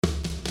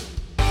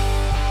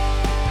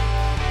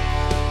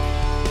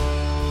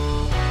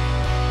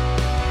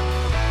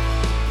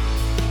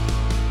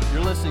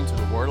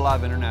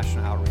Alive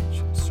International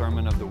Outreach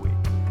Sermon of the Week.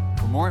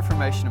 For more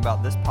information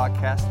about this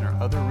podcast and our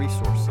other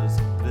resources,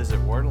 visit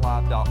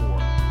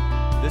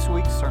wordalive.org. This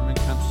week's sermon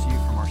comes to you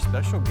from our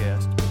special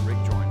guest, Rick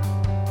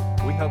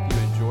Joyner. We hope you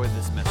enjoy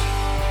this message.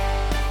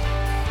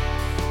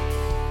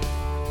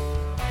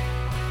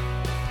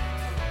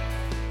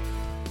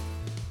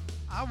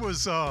 I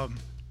was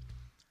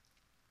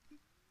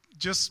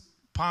just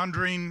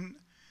pondering,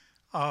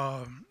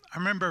 I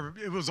remember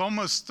it was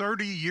almost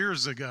 30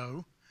 years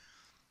ago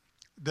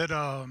that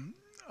a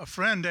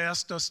friend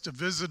asked us to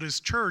visit his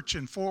church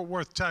in Fort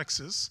Worth,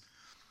 Texas.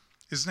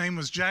 His name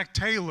was Jack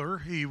Taylor.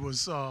 He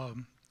was a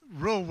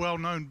real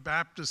well-known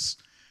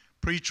Baptist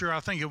preacher. I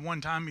think at one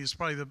time he was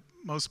probably the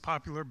most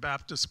popular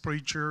Baptist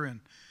preacher,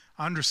 and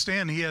I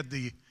understand he had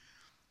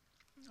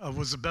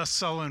was a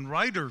best-selling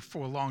writer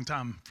for a long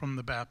time from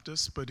the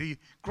Baptists, but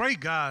great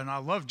guy, and I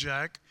love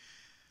Jack.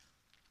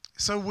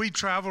 So we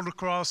traveled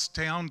across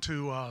town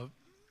to,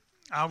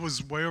 I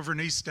was way over in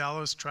East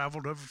Dallas,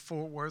 traveled over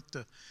Fort Worth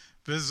to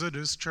visit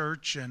his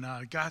church, and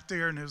I got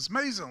there, and it was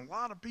amazing. A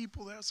lot of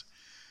people there. I said,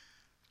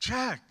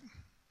 Jack,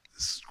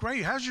 this is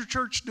great. How's your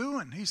church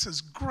doing? He says,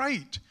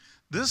 great.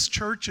 This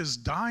church is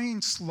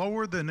dying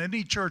slower than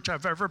any church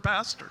I've ever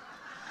pastored.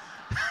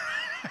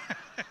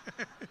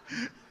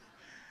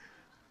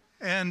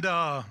 And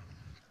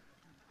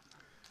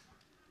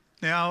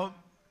now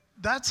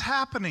that's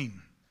happening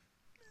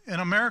in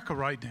America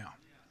right now.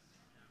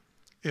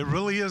 It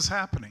really is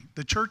happening.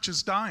 The church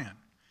is dying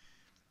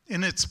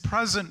in its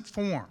present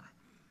form.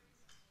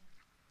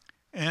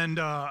 And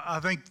I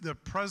think the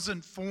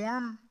present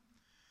form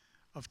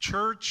of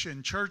church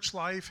and church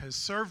life has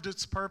served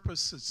its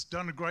purpose. It's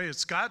done great.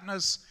 It's gotten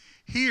us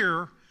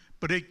here,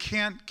 but it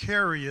can't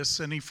carry us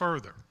any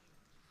further.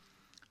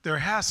 There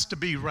has to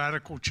be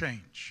radical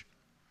change.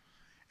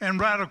 And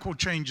radical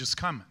change is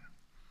coming.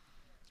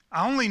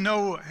 I only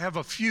have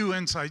a few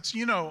insights.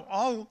 You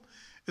know,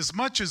 as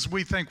much as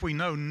we think we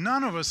know,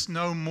 none of us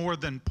know more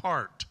than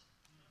part.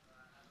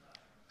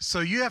 So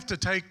you have to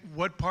take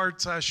what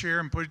parts I share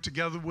and put it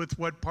together with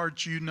what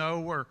parts you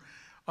know or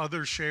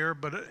others share.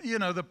 But, you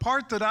know, the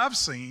part that I've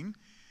seen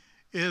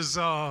is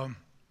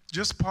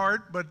just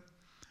part. But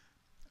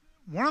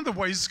one of the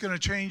ways it's going to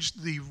change,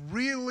 the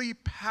really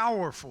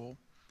powerful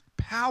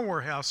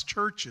powerhouse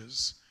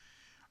churches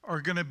are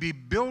going to be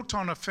built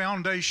on a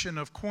foundation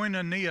of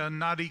koinonia,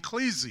 not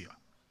ecclesia.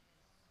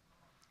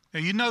 Now,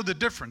 you know the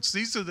difference.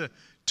 These are the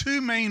two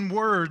main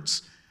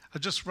words. I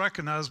just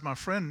recognized my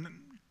friend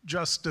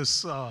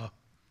Justice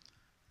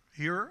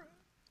here.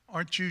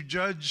 Aren't you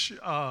Judge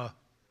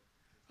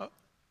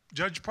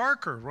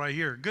Parker right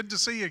here? Good to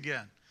see you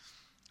again.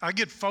 I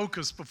get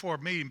focused before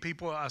meeting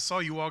people. I saw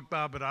you walk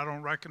by, but I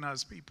don't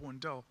recognize people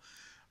until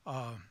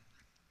I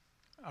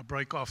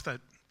break off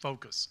that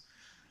focus.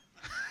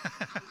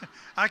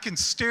 I can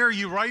stare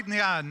you right in the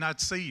eye and not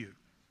see you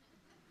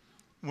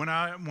when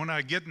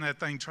I get in that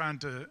thing trying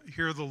to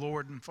hear the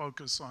Lord and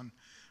focus on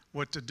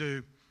what to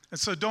do. And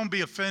so don't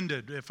be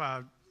offended if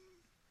I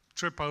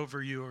trip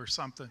over you or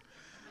something.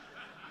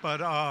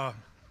 But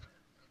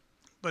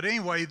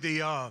anyway,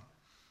 one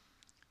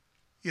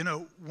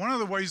of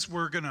the ways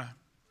we're going to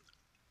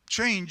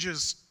change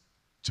is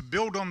to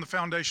build on the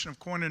foundation of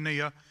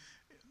koinonia,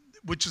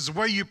 which is the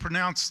way you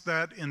pronounce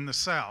that in the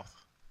South.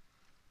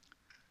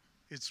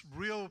 Its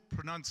real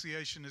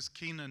pronunciation is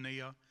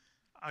koinonia.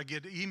 I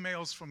get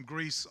emails from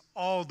Greece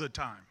all the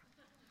time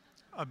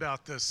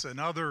about this, and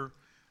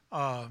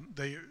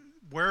they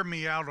wear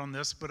me out on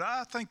this, but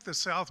I think the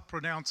South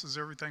pronounces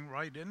everything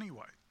right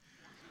anyway.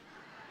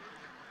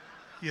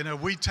 You know,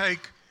 we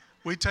take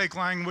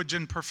language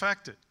and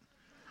perfect it.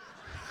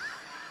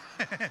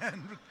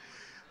 And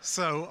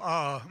so,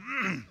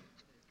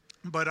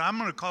 but I'm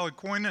going to call it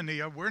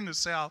koinonia. We're in the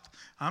South.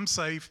 I'm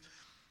safe.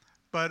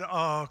 But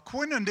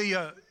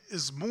koinonia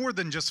is more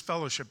than just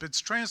fellowship. It's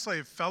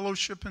translated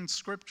fellowship in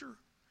Scripture.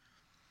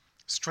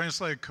 It's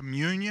translated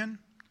communion,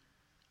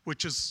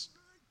 which is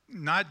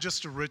not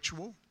just a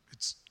ritual.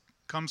 It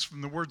comes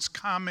from the words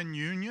common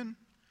union.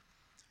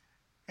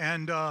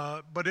 And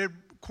but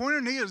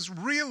koinonia is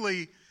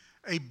really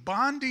a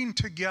bonding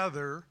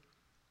together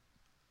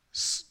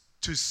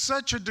to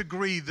such a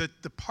degree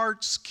that the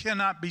parts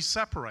cannot be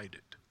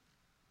separated.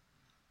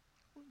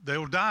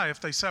 They'll die if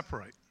they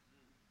separate.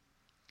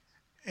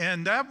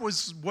 And that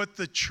was what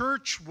the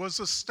church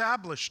was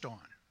established on.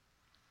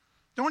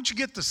 Don't you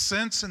get the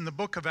sense in the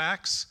book of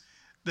Acts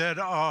that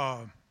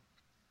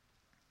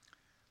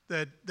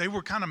they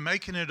were kind of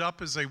making it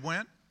up as they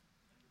went?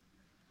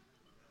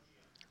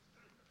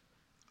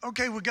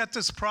 Okay, we got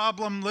this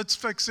problem. Let's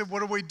fix it. What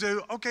do we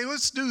do? Okay,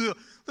 let's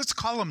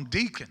call them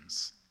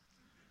deacons.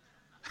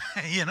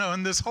 You know,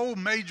 and this whole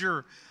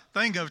major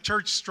thing of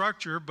church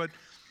structure. But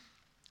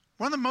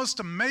one of the most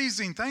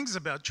amazing things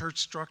about church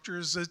structure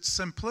is its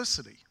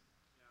simplicity.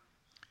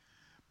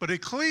 But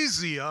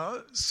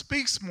ecclesia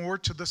speaks more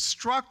to the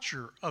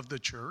structure of the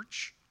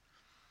church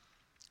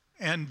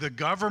and the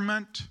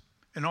government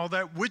and all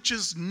that, which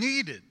is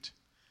needed.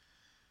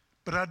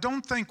 But I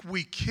don't think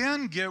we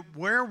can get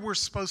where we're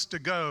supposed to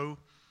go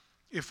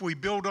if we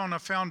build on a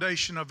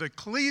foundation of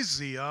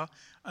ecclesia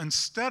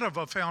instead of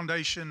a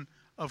foundation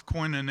of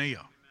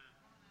koinonia.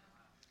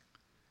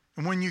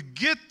 And when you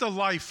get the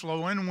life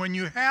flowing, when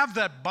you have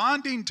that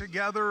bonding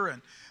together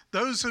and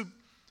those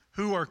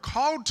who are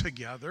called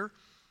together,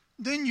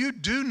 then you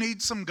do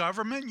need some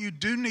government, you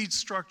do need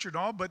structure and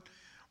all, but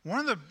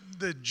one of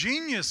the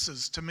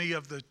geniuses to me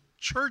of the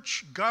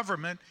church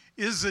government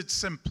is its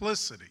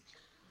simplicity.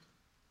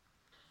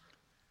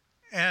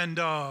 And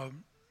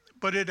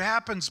but it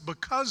happens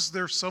because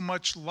there's so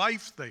much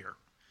life there.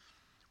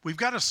 We've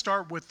got to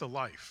start with the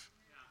life.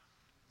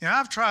 Now,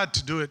 I've tried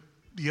to do it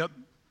the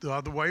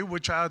other way,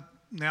 which I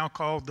now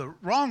call the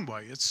wrong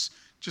way. It's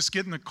just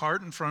getting the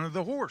cart in front of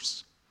the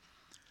horse.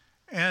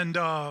 And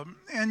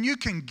you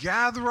can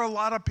gather a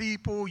lot of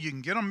people, you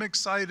can get them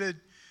excited,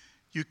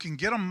 you can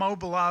get them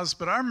mobilized.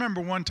 But I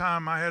remember one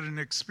time I had an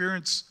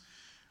experience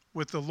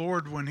with the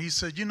Lord when he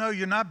said, you know,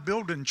 you're not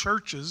building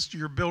churches,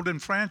 you're building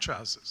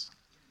franchises.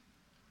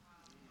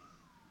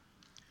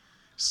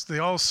 So they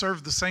all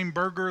serve the same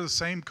burger, the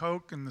same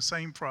Coke, and the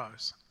same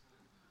fries.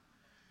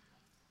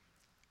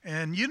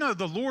 And you know,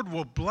 the Lord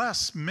will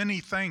bless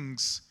many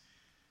things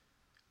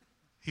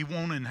he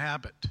won't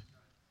inhabit.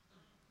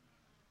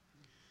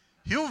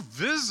 He'll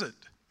visit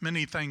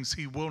many things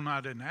he will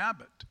not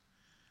inhabit.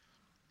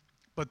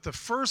 But the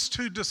first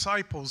two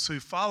disciples who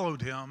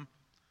followed him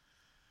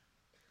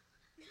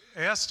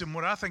asked him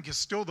what I think is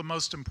still the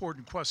most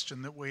important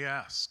question that we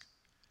ask,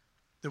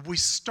 that we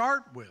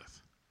start with.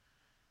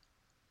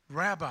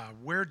 Rabbi,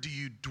 where do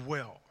you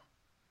dwell?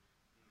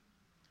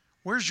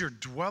 Where's your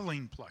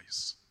dwelling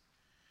place?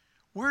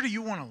 Where do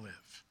you want to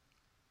live?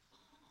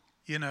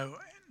 You know,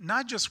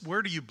 not just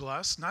where do you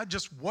bless, not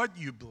just what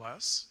you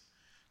bless,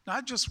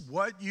 not just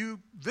what you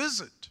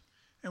visit.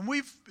 And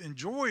we've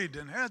enjoyed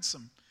and had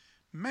some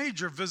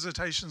major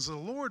visitations of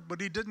the Lord,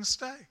 but he didn't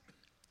stay.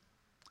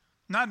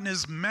 Not in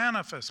his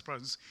manifest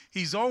presence.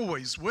 He's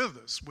always with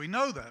us. We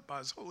know that by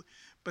his holy,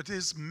 but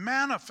his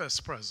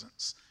manifest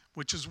presence,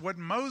 which is what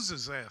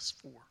Moses asked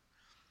for.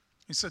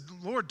 He said,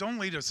 Lord, don't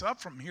lead us up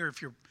from here if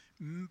your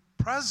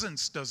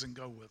presence doesn't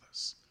go with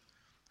us.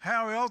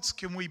 How else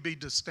can we be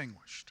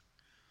distinguished?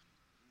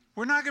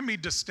 We're not going to be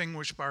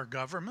distinguished by our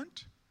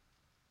government,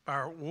 by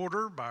our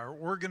order, by our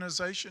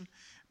organization.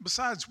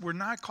 Besides, we're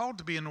not called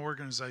to be an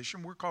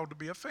organization. We're called to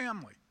be a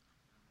family.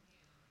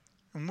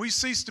 When we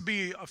cease to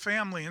be a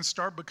family and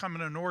start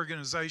becoming an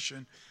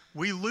organization,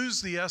 we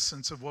lose the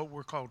essence of what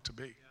we're called to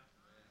be.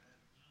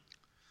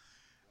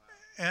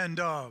 And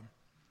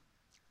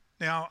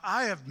now,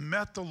 I have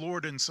met the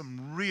Lord in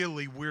some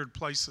really weird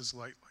places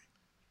lately.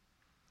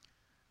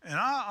 And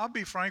I'll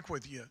be frank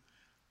with you.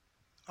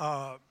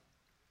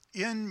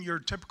 In your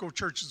typical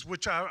churches,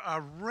 which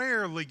I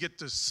rarely get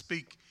to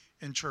speak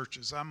in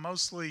churches. I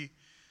mostly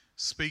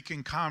speak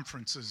in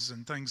conferences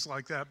and things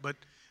like that.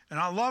 And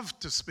I love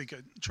to speak at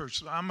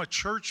churches. I'm a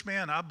church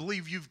man. I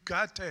believe you've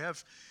got to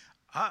have,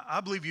 I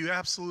believe you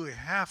absolutely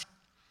have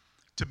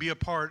to be a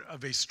part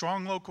of a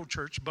strong local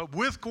church, but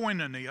with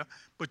koinonia.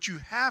 But you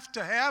have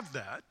to have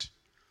that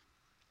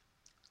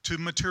to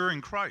mature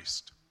in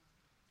Christ.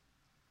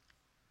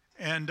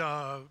 And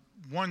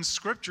one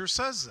scripture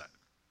says that.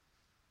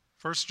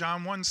 1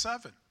 John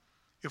 1:7.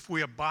 If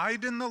we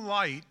abide in the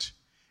light,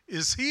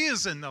 as he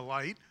is in the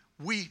light,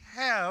 we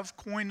have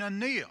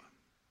koinonia.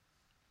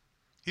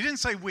 He didn't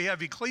say we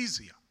have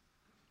ecclesia.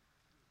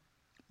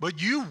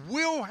 But you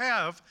will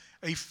have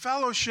a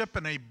fellowship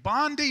and a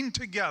bonding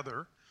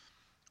together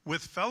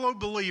with fellow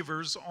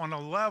believers on a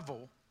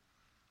level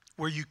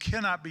where you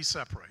cannot be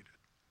separated.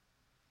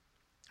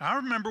 I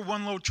remember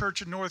one little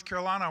church in North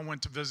Carolina I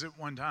went to visit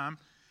one time.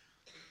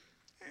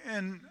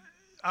 And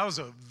I was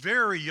a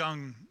very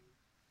young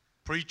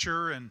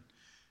preacher, and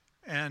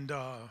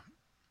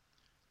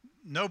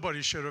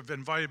nobody should have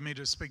invited me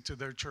to speak to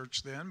their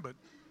church then, but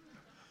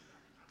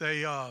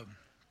they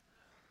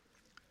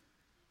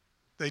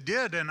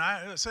did. And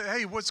I said,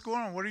 hey, what's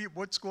going on?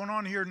 What's going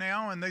on here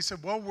now? And they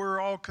said, well, we're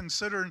all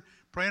considering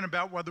praying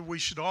about whether we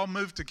should all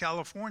move to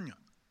California.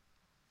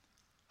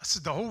 I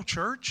said, the whole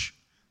church?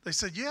 They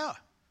said, yeah. I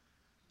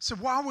said,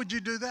 why would you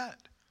do that?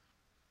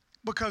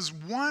 Because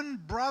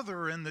one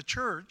brother in the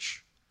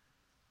church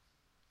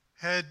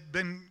had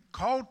been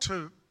called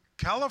to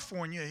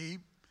California.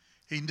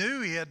 He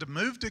knew he had to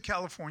move to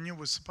California,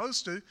 was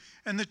supposed to,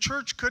 and the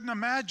church couldn't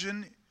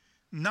imagine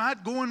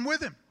not going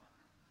with him.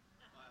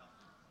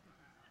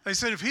 They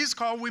said, if he's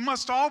called, we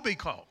must all be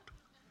called.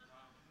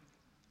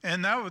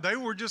 And they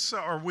were just,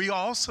 are we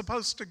all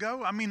supposed to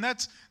go? I mean,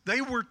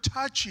 they were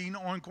touching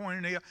on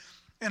koinonia.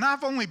 And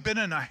I've only been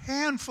in a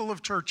handful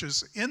of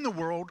churches in the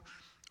world,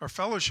 or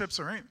fellowships,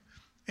 or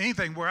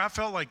anything where I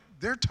felt like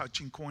they're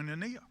touching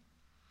koinonia.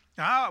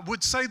 Now, I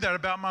would say that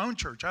about my own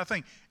church. I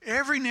think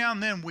every now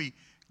and then we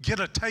get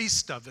a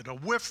taste of it, a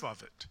whiff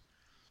of it.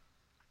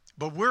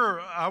 But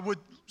I would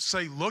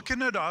say,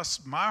 looking at us,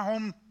 my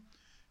home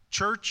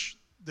church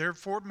there at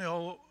Fort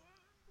Mill,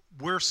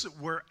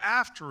 we're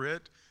after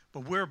it,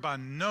 but we're by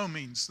no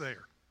means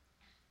there.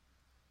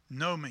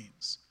 No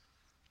means.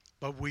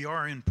 But we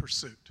are in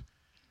pursuit.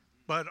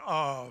 But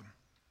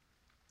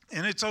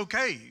And it's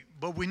okay,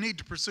 but we need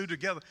to pursue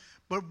together.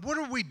 But what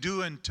are we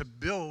doing to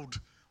build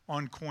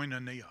on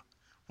koinonia?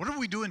 What are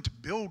we doing to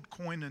build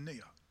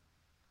koinonia?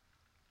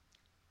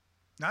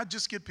 Not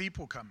just get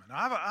people coming.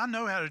 I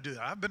know how to do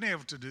that. I've been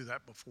able to do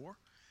that before.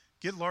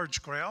 Get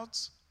large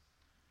crowds.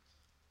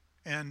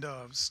 And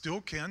still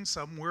can.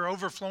 Some we're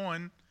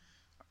overflowing.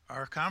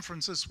 Our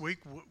conference this week,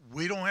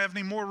 we don't have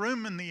any more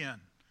room in the inn.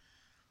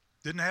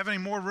 Didn't have any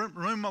more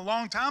room a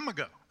long time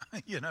ago.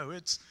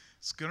 It's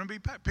going to be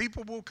packed.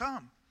 People will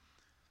come.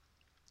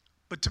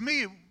 But to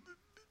me,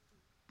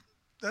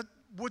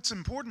 what's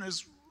important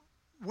is,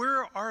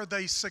 where are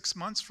they 6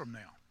 months from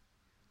now?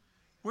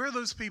 Where are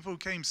those people who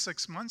came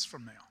 6 months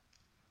from now?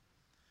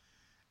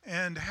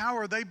 And how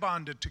are they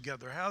bonded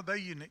together? How are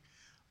they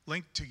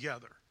linked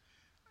together?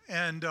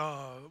 And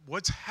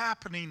what's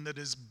happening that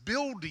is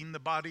building the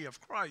body of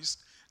Christ,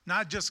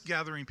 not just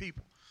gathering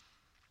people?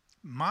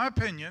 My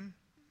opinion,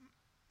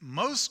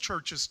 most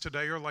churches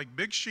today are like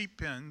big sheep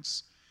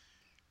pens,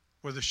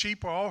 where the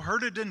sheep are all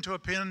herded into a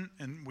pen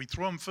and we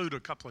throw them food a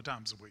couple of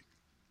times a week.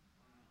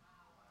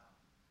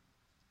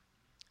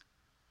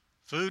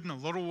 Food and a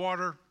little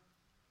water,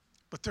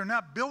 but they're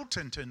not built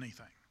into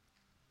anything.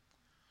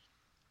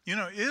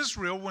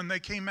 Israel, when they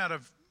came out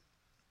of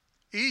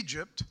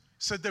Egypt,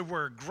 said they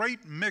were a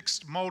great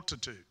mixed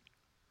multitude.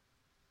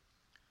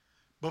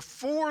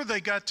 Before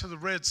they got to the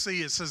Red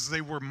Sea, it says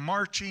they were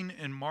marching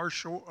in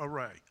martial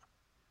array.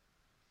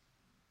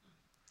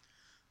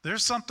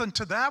 There's something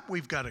to that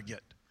we've got to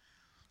get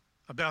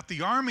about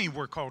the army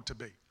we're called to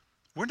be.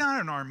 We're not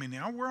an army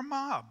now, we're a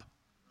mob.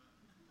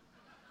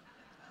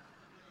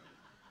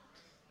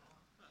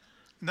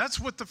 And that's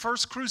what the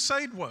first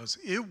crusade was.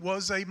 It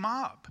was a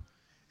mob.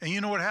 And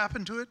you know what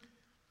happened to it?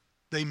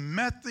 They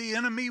met the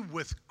enemy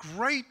with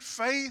great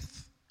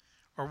faith,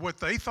 or what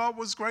they thought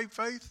was great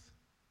faith.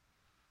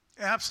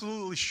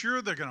 Absolutely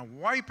sure they're going to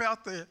wipe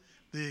out the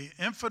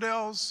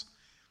infidels.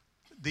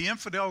 The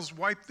infidels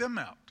wiped them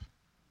out.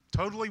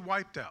 Totally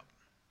wiped out.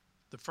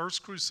 The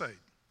first crusade.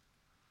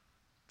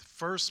 The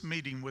first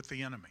meeting with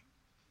the enemy.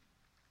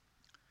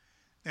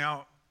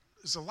 Now,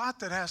 there's a lot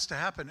that has to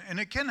happen, and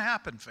it can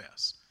happen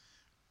fast.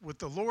 With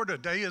the Lord, a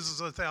day is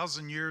as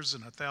 1,000 years,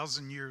 and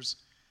 1,000 years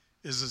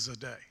is as a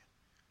day.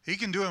 He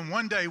can do in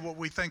one day what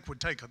we think would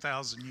take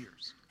 1,000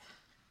 years.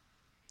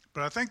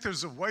 But I think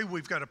there's a way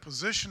we've got to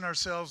position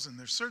ourselves, and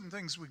there's certain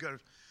things we've got to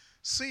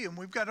see, and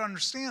we've got to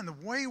understand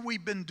the way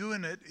we've been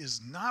doing it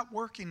is not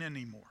working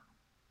anymore.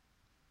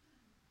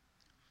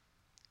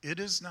 It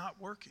is not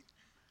working.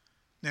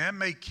 Now, it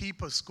may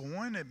keep us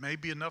going. It may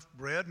be enough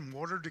bread and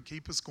water to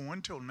keep us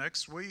going till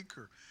next week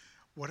or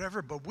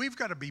whatever, but we've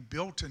got to be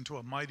built into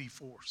a mighty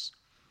force.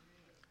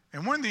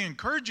 And one of the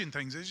encouraging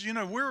things is,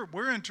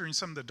 we're entering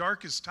some of the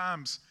darkest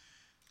times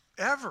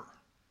ever.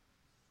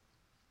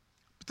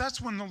 But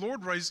that's when the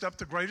Lord raised up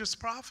the greatest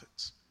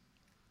prophets.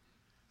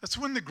 That's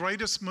when the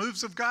greatest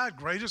moves of God,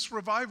 greatest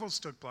revivals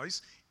took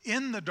place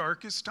in the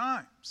darkest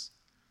times.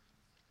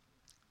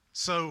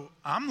 So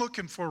I'm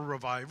looking for a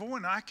revival,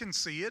 and I can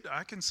see it.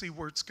 I can see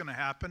where it's going to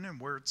happen and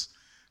where it's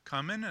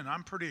coming, and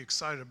I'm pretty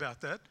excited about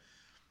that.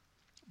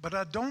 But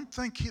I don't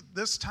think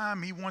this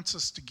time he wants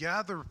us to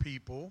gather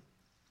people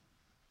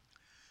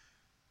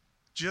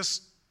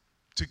just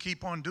to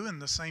keep on doing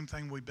the same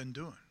thing we've been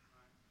doing.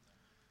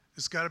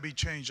 It's got to be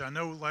changed.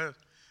 I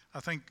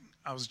think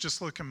I was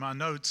just looking at my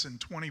notes in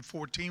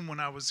 2014 when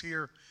I was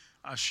here.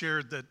 I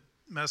shared that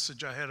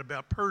message I had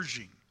about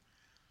Pershing.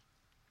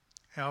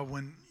 How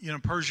when,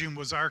 Pershing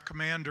was our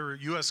commander,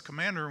 U.S.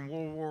 commander in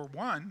World War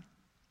I.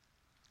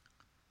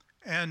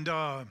 And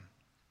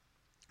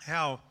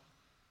how,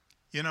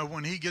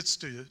 when he gets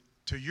to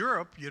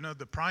Europe,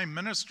 the prime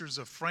ministers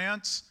of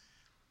France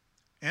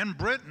and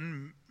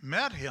Britain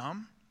met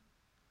him.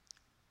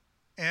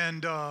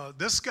 And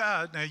this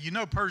guy,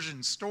 now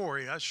Pershing's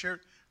story. I shared.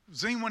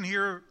 Was anyone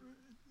here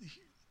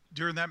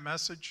during that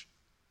message?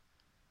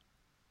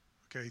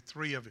 Okay,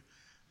 3 of you.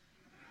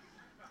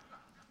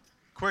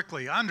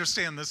 Quickly, I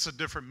understand this is a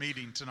different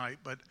meeting tonight,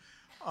 but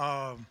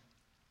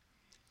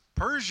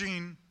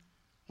Pershing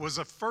was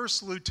a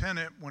first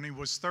lieutenant when he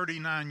was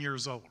 39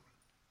 years old.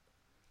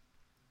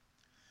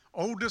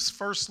 Oldest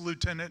first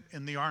lieutenant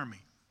in the Army.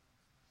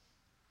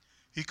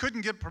 He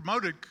couldn't get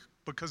promoted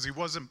because he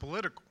wasn't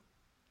political.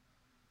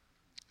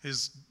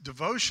 His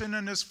devotion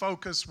and his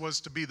focus was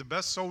to be the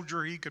best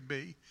soldier he could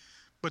be.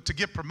 But to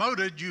get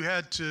promoted, you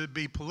had to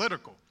be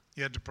political.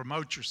 You had to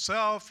promote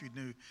yourself.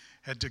 You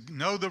had to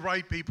know the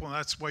right people, and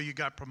that's why you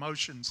got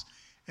promotions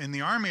in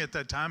the Army at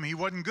that time. He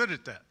wasn't good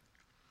at that.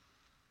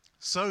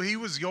 So he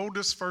was the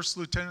oldest first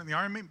lieutenant in the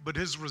Army, but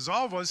his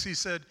resolve was, he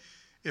said,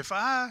 if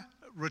I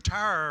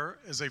retire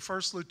as a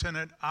first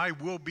lieutenant, I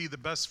will be the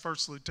best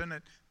first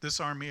lieutenant this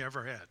Army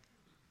ever had.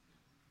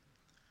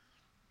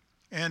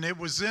 And it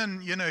was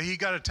in, he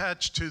got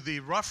attached to the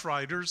Rough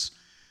Riders,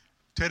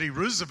 Teddy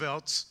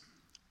Roosevelt's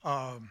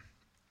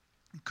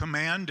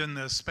command in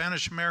the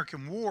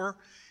Spanish-American War,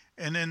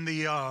 and in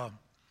the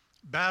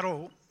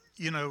battle,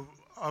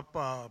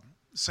 up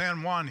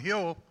San Juan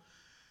Hill,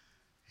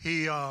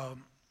 he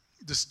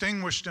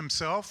distinguished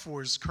himself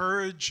for his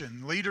courage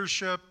and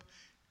leadership,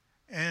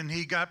 and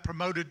he got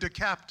promoted to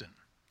captain,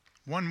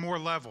 one more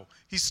level.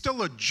 He's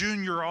still a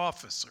junior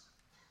officer.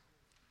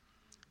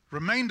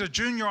 Remained a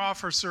junior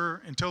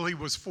officer until he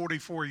was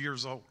 44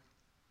 years old.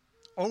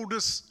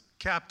 Oldest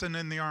captain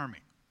in the Army.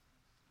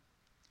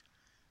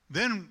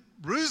 Then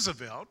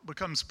Roosevelt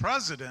becomes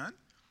president.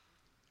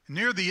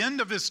 Near the end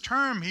of his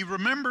term, he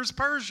remembers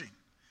Pershing.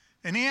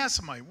 And he asks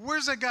somebody,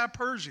 where's that guy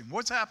Pershing?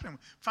 What's happening?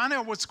 Find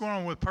out what's going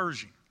on with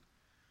Pershing.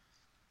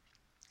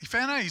 He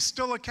found out he's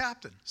still a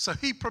captain. So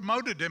he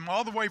promoted him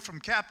all the way from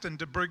captain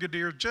to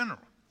brigadier general.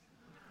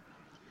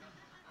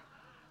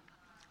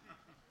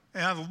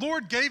 And the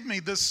Lord gave me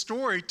this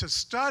story to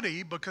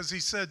study because he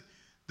said,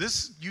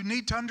 you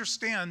need to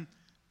understand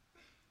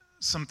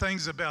some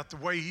things about the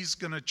way he's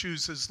going to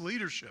choose his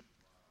leadership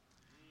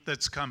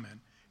that's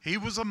coming. He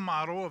was a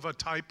model of a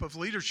type of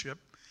leadership.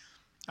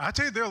 I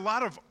tell you, there are a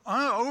lot of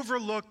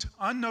overlooked,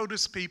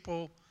 unnoticed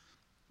people.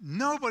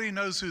 Nobody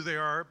knows who they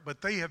are,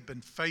 but they have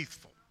been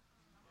faithful.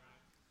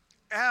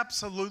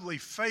 Absolutely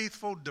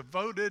faithful,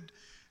 devoted.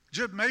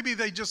 Maybe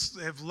they just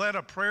have led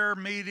a prayer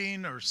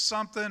meeting or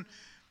something,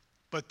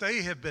 but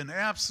they have been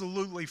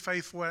absolutely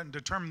faithful and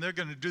determined they're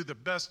going to do the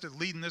best at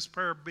leading this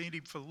prayer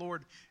meeting for the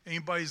Lord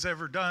anybody's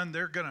ever done.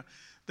 They're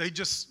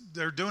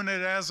doing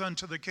it as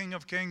unto the King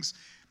of Kings.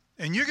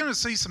 And you're going to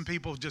see some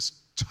people,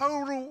 just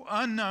total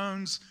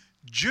unknowns,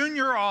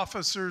 junior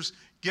officers,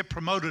 get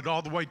promoted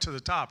all the way to the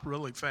top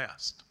really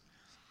fast.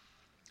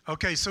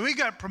 Okay, so he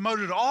got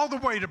promoted all the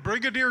way to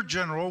brigadier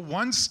general,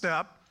 one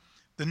step.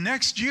 The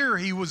next year,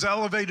 he was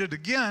elevated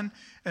again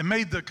and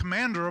made the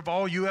commander of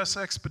all U.S.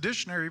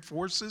 expeditionary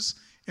forces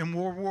in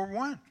World War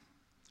I,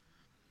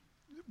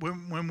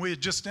 when we had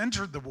just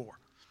entered the war.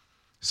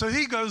 So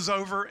he goes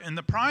over, and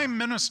the prime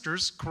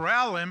ministers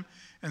corral him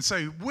and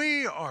say,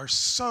 we are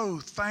so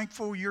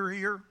thankful you're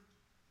here.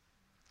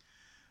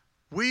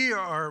 We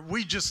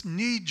just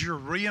need your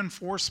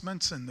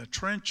reinforcements in the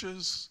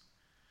trenches.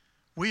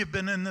 We have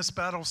been in this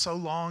battle so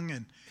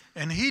long,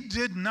 and he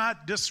did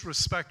not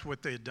disrespect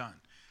what they had done.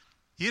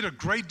 He had a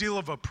great deal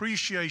of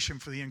appreciation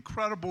for the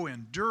incredible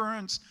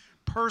endurance,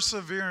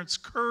 perseverance,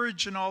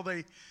 courage, and all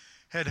they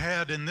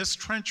had in this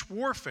trench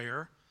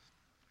warfare.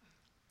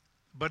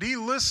 But he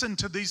listened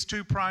to these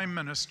two prime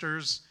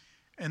ministers,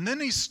 and then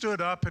he stood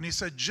up and he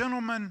said,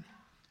 gentlemen,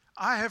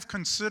 I have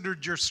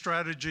considered your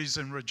strategies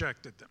and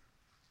rejected them.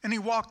 And he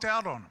walked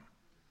out on them.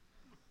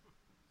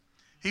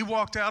 He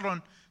walked out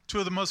on two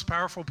of the most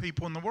powerful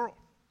people in the world.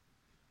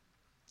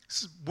 He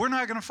said, we're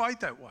not going to fight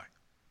that way.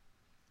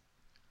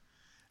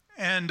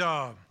 And,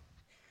 what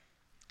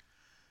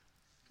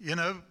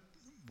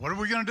are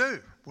we going to do?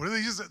 What are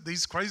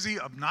these crazy,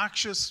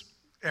 obnoxious,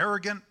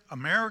 arrogant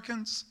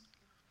Americans?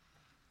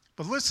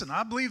 But listen,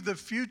 I believe the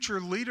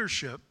future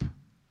leadership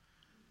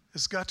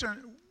has got to,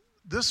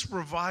 this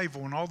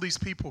revival and all these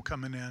people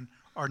coming in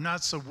are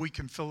not so we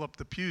can fill up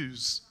the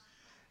pews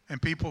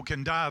and people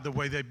can die the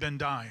way they've been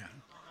dying.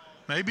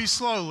 Maybe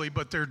slowly,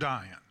 but they're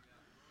dying.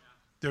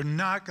 They're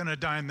not going to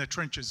die in the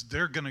trenches.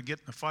 They're going to get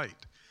in the fight.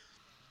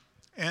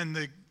 And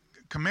the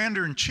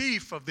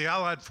commander-in-chief of the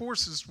Allied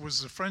forces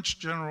was the French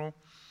general,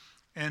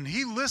 and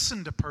he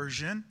listened to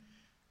Pershing,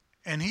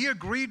 and he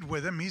agreed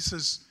with him. He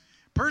says,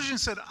 Pershing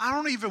said, I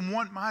don't even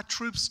want my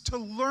troops to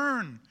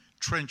learn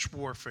trench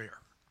warfare.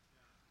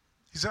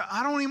 He said,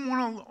 I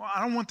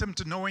don't want them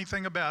to know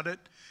anything about it.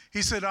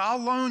 He said, I'll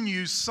loan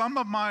you some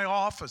of my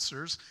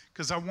officers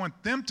because I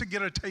want them to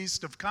get a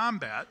taste of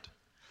combat.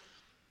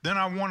 Then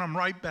I want them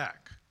right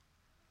back.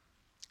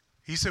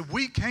 He said,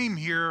 we came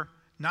here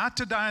not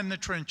to die in the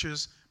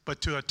trenches,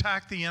 but to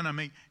attack the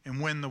enemy and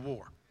win the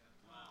war.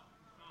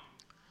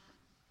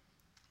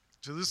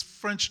 To this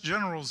French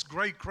general's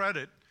great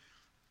credit,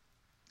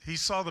 he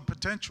saw the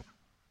potential.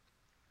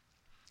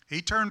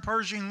 He turned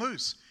Pershing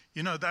loose.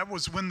 You know, that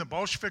was when the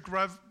Bolshevik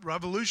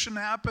Revolution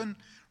happened.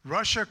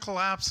 Russia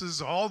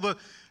collapses. All the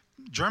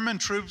German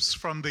troops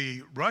from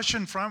the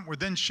Russian front were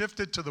then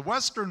shifted to the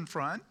Western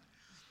front,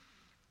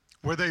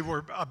 where they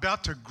were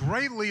about to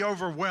greatly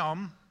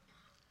overwhelm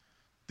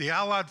the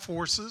Allied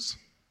forces.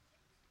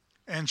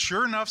 And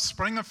sure enough,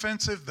 spring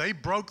offensive, they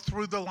broke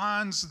through the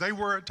lines. They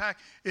were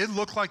attacked. It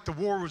looked like the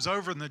war was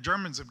over and the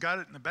Germans have got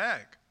it in the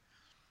bag.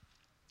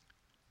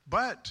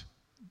 But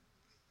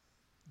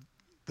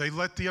they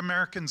let the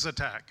Americans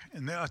attack,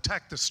 and they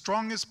attacked the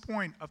strongest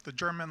point of the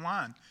German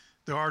line,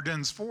 the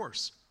Ardennes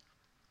Force,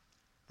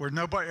 where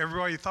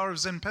everybody thought it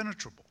was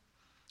impenetrable.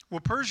 Well,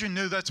 Pershing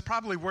knew that's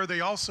probably where they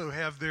also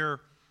have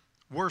their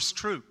worst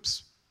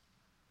troops,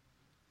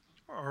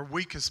 or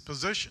weakest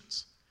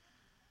positions.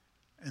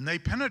 And they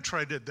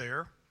penetrated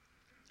there,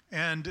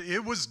 and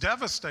it was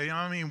devastating.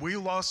 I mean, we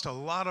lost a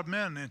lot of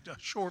men in a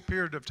short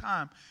period of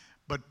time.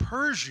 But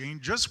Pershing,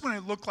 just when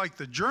it looked like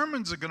the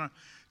Germans are going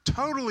to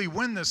totally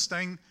win this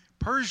thing,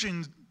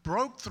 Pershing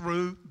broke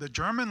through the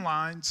German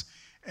lines,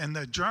 and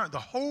the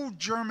whole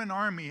German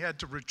army had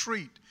to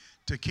retreat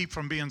to keep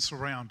from being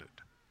surrounded.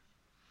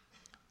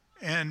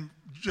 And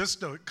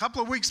just a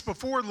couple of weeks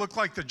before, it looked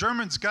like the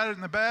Germans got it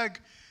in the bag.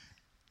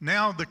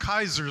 Now the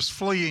Kaiser's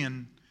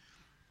fleeing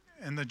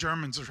and the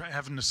Germans are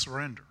having to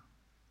surrender.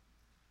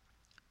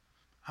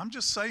 I'm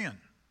just saying,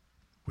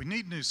 we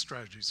need new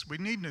strategies. We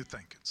need new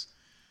thinkings.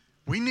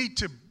 We need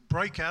to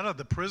break out of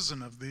the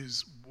prison of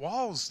these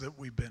walls that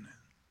we've been in.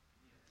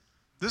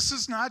 This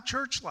is not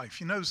church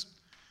life. You know,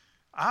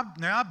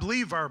 I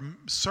believe our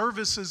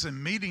services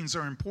and meetings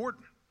are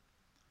important.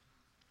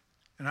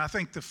 And I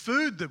think the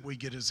food that we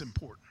get is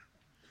important.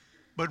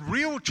 But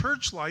real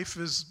church life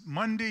is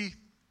Monday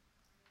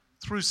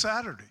through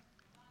Saturday.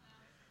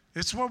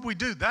 It's what we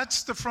do.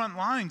 That's the front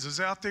lines, is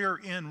out there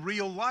in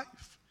real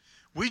life.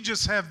 We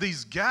just have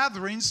these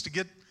gatherings to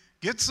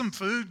get some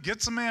food,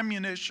 get some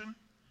ammunition,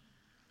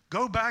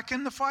 go back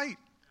in the fight.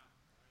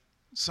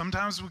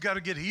 Sometimes we got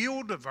to get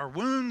healed of our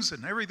wounds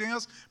and everything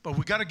else, but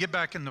we got to get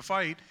back in the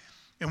fight.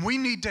 And we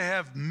need to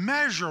have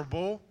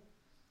measurable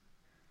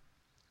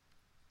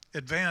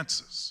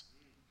advances.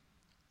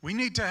 We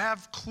need to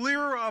have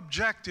clear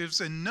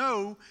objectives and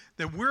know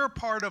that we're a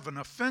part of an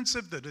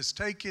offensive that is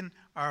taking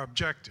our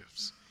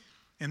objectives.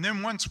 And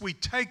then once we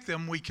take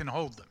them, we can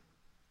hold them.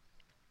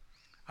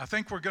 I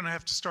think we're going to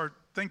have to start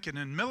thinking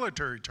in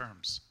military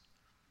terms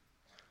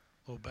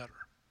a little better.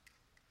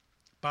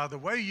 By the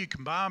way, you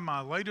can buy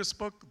my latest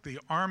book, The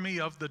Army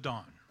of the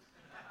Dawn.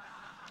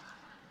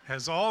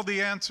 Has all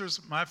the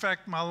answers. Matter of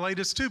fact, my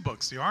latest two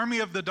books, The Army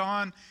of the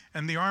Dawn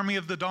and The Army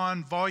of the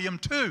Dawn Volume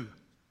 2.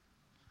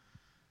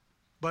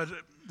 But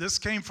this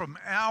came from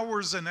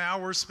hours and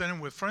hours spent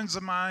with friends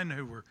of mine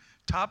who were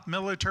top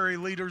military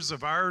leaders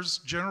of ours,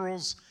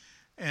 generals,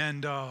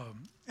 and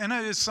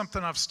it is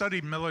something I've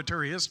studied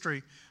military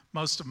history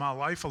most of my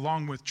life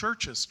along with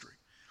church history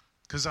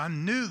because I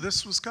knew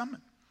this was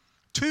coming.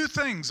 Two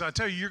things I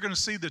tell you, you're going to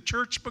see the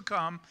church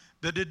become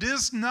that it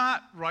is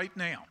not right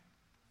now.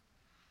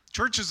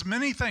 Church is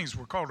many things.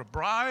 We're called a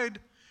bride.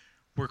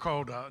 We're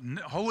called a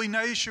holy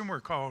nation. We're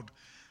called,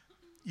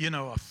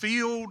 a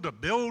field, a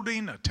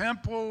building, a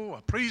temple,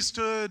 a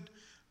priesthood.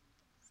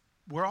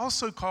 We're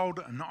also called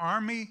an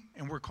army,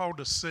 and we're called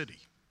a city.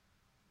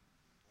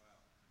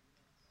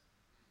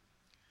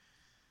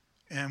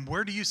 And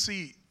where do you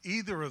see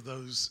either of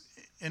those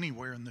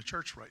anywhere in the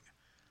church right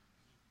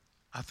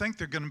now? I think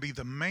they're going to be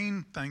the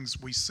main things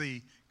we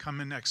see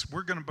coming next.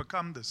 We're going to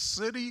become the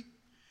city.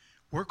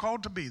 We're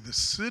called to be the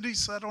city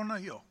set on a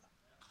hill.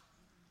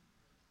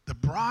 The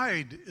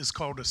bride is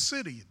called a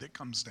city that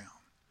comes down.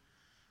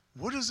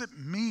 What does it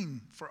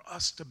mean for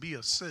us to be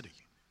a city?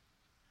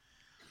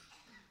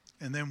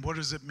 And then what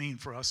does it mean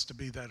for us to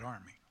be that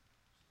army?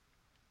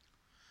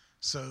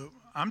 So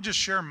I'm just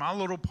sharing my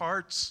little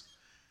parts,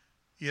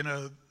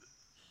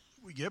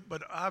 we get,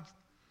 but I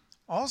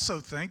also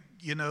think,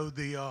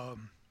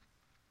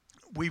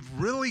 we've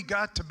really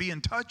got to be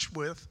in touch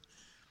with,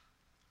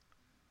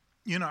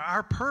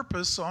 our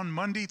purpose on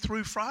Monday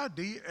through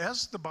Friday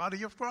as the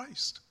body of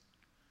Christ.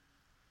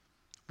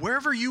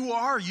 Wherever you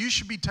are, you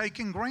should be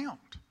taking ground.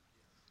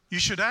 You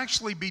should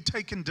actually be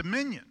taking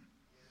dominion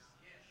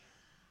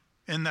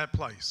in that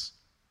place.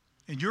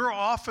 In your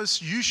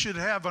office, you should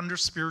have under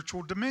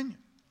spiritual dominion.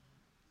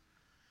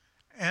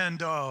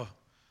 And I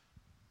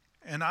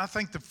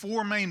think the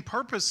four main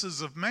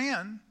purposes of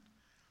man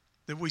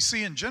that we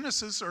see in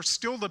Genesis are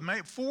still the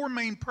four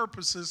main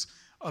purposes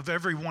of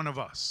every one of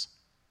us.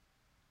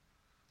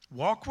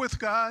 Walk with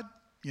God,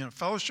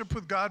 fellowship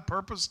with God,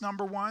 purpose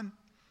number one.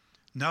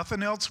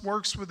 Nothing else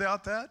works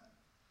without that.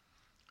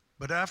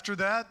 But after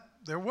that,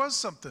 there was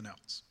something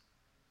else.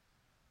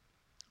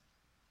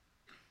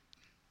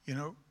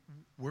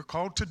 We're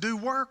called to do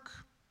work.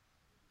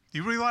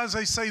 You realize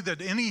they say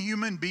that any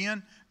human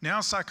being, now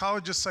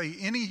psychologists say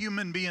any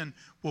human being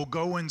will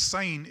go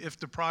insane if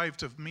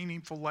deprived of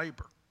meaningful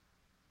labor.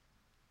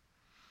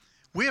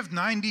 We have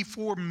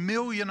 94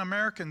 million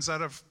Americans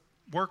out of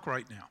work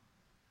right now.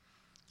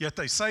 Yet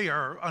they say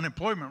our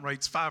unemployment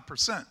rate's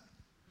 5%.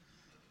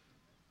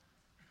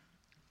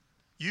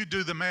 You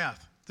do the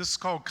math. This is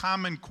called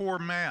Common Core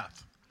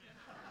math.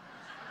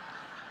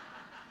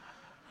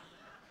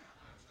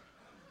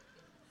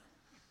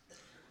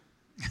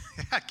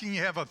 How can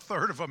you have a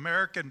third of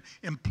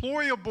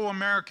employable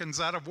Americans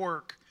out of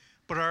work,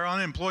 but our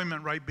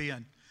unemployment rate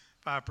being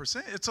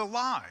 5%? It's a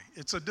lie.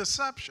 It's a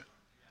deception.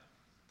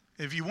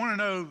 If you want to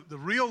know the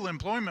real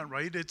employment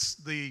rate, it's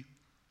the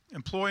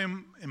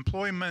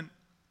employment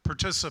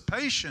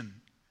participation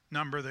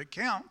number that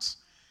counts.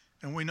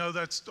 And we know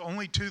that's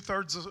only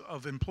 2/3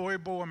 of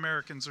employable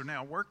Americans are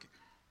now working.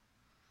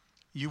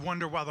 You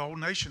wonder why the whole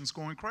nation's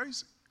going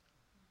crazy.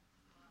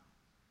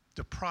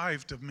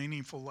 Deprived of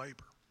meaningful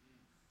labor.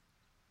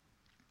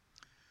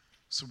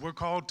 So we're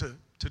called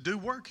to do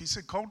work. He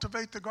said,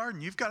 cultivate the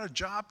garden. You've got a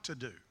job to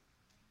do.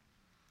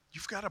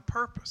 You've got a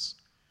purpose.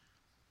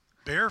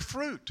 Bear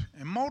fruit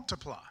and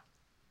multiply.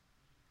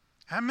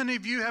 How many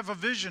of you have a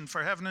vision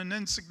for having an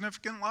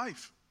insignificant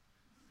life?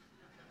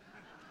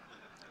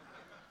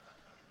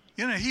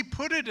 He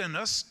put it in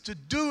us to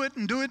do it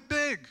and do it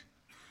big.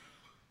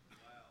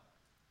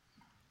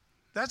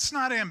 That's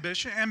not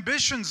ambition.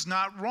 Ambition's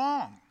not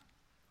wrong.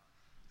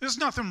 There's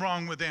nothing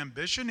wrong with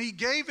ambition. He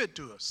gave it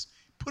to us.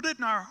 put it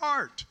in our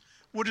heart.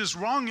 What is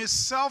wrong is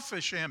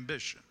selfish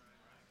ambition.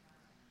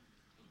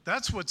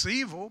 That's what's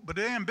evil, but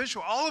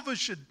ambition, all of us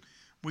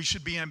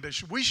should be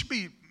ambitious. We should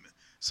be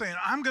saying,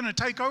 I'm going to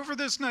take over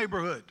this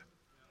neighborhood.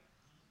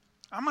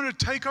 I'm going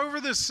to take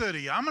over this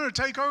city. I'm going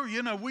to take over,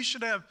 we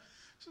should have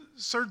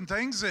certain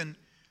things and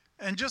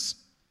just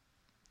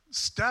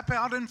step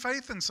out in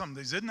faith in some of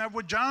these. Isn't that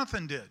what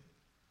Jonathan did?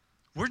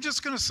 We're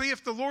just going to see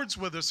if the Lord's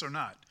with us or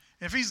not.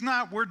 If he's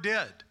not, we're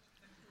dead.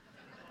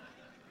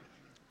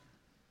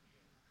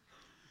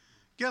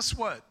 Guess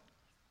what?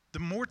 The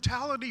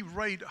mortality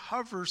rate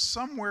hovers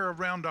somewhere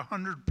around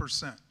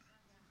 100%.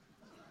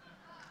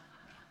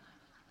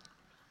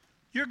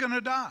 You're going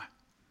to die.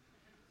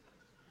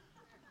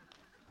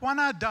 Why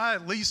not die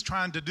at least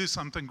trying to do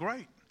something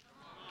great?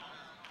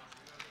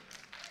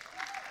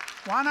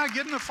 Why not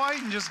get in a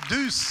fight and just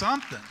do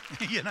something,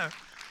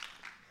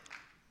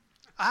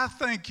 I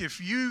think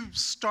if you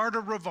start a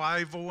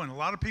revival and a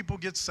lot of people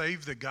get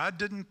saved that God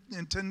didn't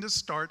intend to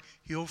start,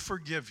 he'll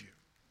forgive you.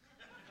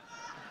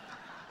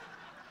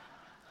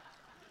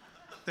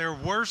 There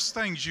are worse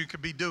things you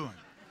could be doing.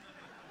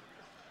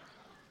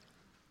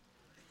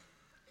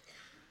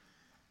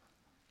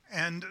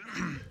 And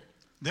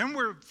then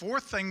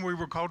fourth thing we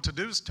were called to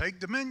do is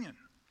take dominion.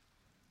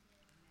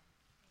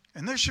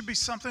 And there should be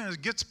something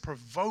that gets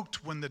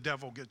provoked when the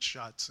devil gets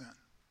shots in.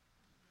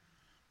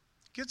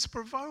 Gets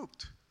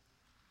provoked.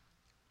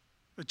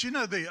 But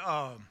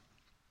I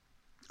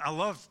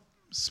love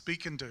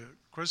speaking to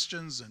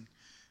Christians and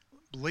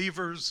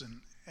believers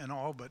and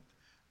all, but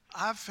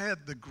I've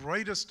had the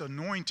greatest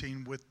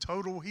anointing with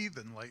total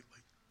heathen lately.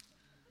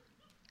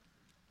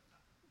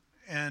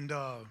 And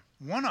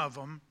one of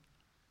them,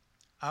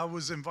 I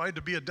was invited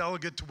to be a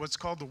delegate to what's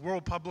called the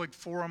World Public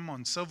Forum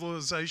on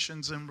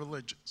Civilizations and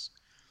Religions.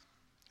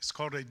 It's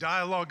called a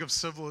Dialogue of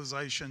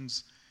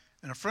Civilizations,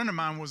 and a friend of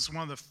mine was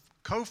one of the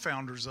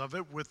co-founders of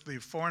it with the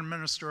foreign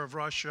minister of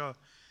Russia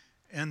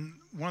and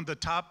one of the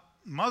top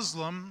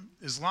Muslim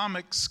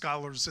Islamic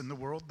scholars in the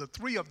world. The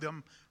three of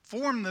them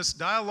formed this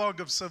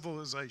Dialogue of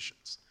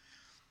Civilizations.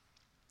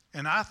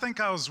 And I think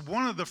I was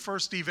one of the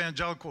first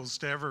evangelicals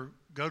to ever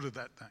go to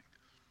that thing.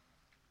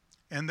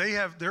 And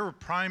there were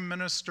prime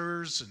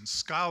ministers and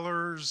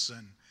scholars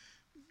and,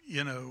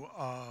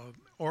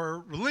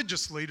 or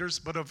religious leaders,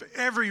 but of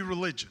every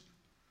religion.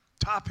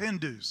 Top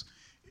Hindus,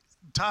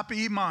 top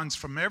imams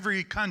from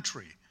every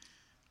country,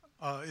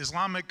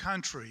 Islamic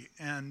country.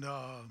 And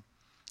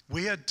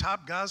we had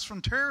top guys from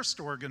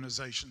terrorist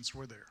organizations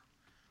were there.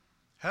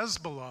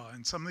 Hezbollah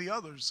and some of the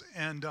others.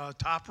 And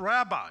top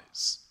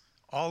rabbis,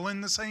 all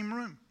in the same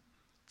room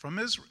from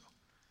Israel.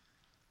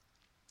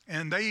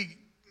 And they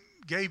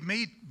gave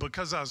me,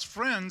 because I was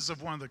friends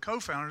of one of the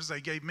co-founders,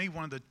 they gave me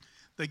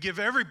they give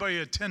everybody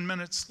a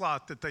 10-minute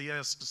slot that they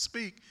ask to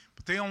speak,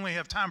 but they only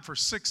have time for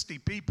 60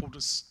 people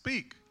to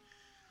speak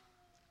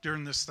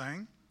during this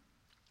thing.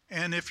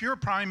 And if you're a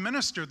prime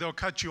minister, they'll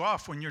cut you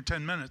off when you're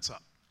 10 minutes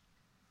up.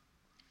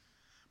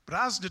 But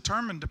I was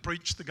determined to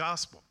preach the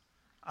gospel.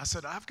 I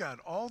said, I've got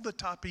all the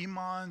top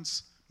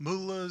imams,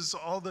 mullahs,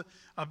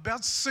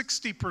 about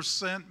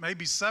 60%,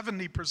 maybe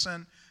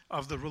 70%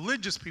 of the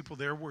religious people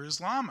there were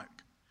Islamic.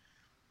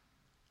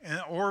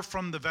 Or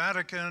from the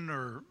Vatican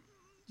or,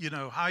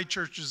 high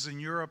churches in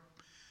Europe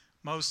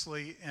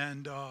mostly,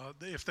 and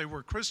if they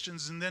were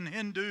Christians, and then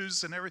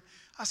Hindus and everything.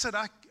 I said,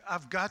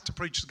 I've got to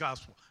preach the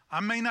gospel. I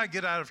may not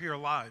get out of here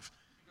alive,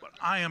 but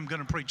I am going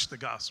to preach the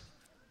gospel.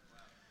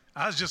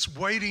 I was just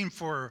waiting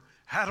for,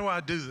 how do I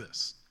do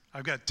this?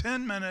 I've got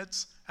 10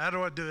 minutes, how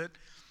do I do it?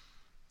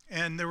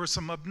 And there were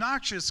some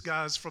obnoxious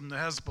guys from the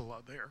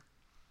Hezbollah there.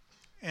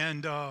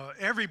 And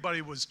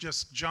everybody was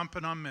just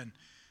jumping them,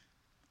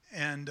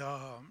 and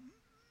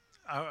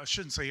I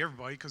shouldn't say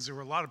everybody because there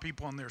were a lot of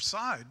people on their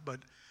side, but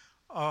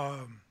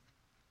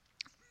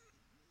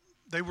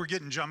they were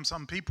getting jumped.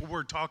 Some people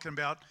were talking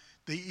about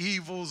the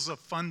evils of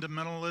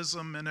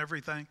fundamentalism and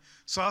everything.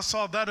 So I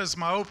saw that as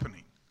my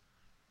opening.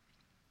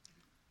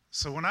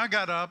 So when I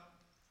got up,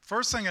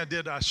 first thing I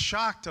did, I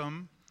shocked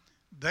them.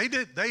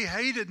 They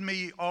hated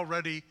me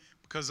already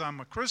because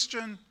I'm a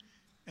Christian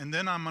and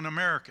then I'm an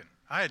American.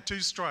 I had 2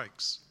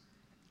 strikes.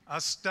 I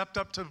stepped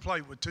up to the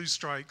plate with 2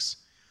 strikes.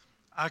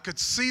 I could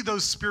see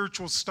those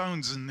spiritual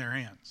stones in their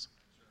hands.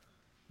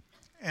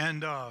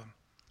 And I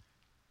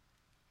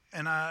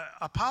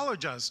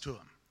apologized to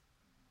them.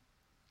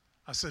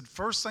 I said,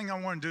 first thing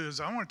I want to do is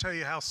I want to tell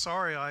you how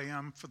sorry I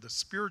am for the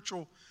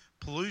spiritual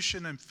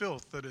pollution and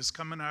filth that is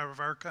coming out of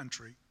our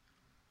country,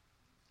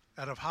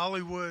 out of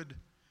Hollywood,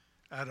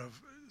 out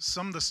of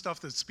some of the stuff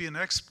that's being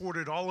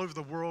exported all over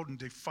the world and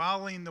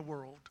defiling the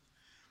world.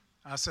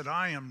 I said,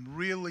 I am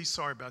really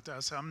sorry about that. I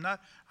said,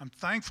 I'm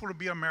thankful to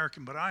be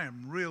American, but I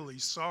am really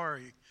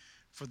sorry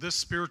for this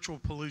spiritual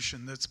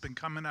pollution that's been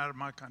coming out of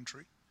my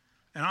country.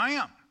 And I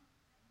am.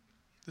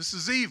 This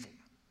is evil.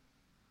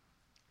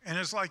 And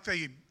it's like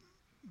they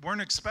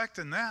weren't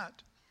expecting that.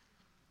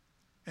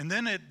 And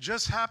then it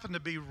just happened to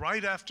be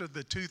right after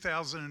the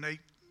 2008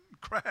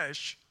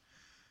 crash,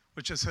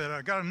 which I said,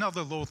 I got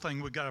another little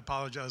thing we got to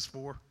apologize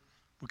for.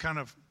 We kind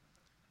of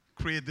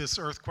created this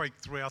earthquake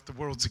throughout the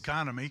world's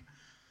economy.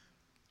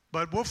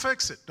 But we'll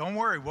fix it. Don't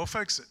worry, we'll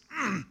fix it.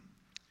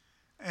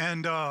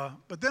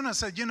 But then I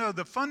said,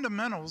 the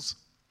fundamentals,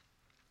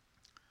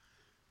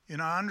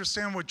 I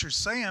understand what you're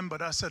saying,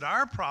 but I said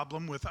our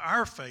problem with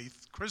our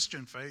faith,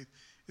 Christian faith,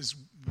 is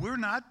we're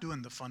not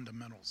doing the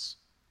fundamentals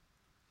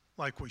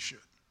like we should.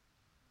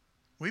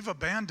 We've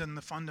abandoned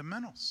the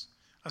fundamentals.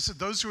 I said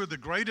those who are the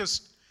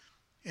greatest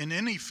in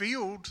any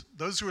field,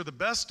 those who are the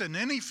best in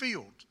any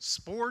field,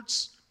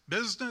 sports,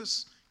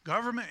 business,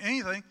 government,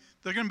 anything,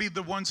 they're going to be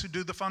the ones who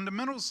do the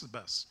fundamentals the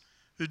best,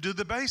 who do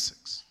the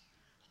basics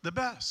the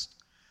best.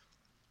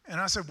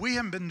 And I said, we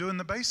haven't been doing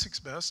the basics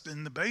best,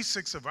 and the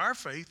basics of our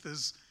faith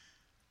is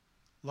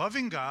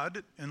loving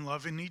God and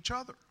loving each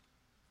other.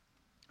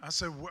 I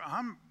said,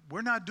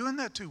 we're not doing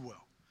that too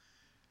well.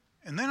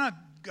 And then I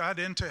got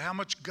into how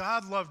much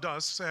God loved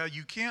us, how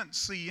you can't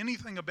see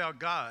anything about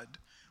God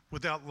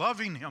without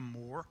loving him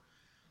more,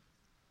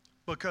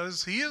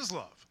 because he is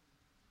love.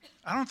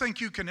 I don't think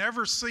you can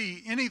ever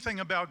see anything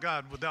about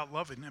God without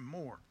loving him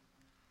more,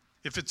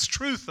 if it's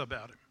truth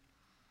about him.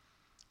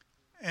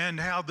 And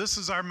how this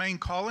is our main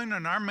calling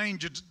and our main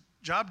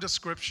job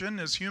description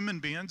as human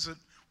beings,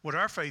 what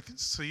our faith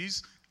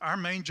sees, our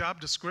main job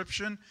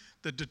description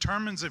that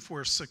determines if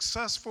we're a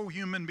successful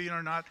human being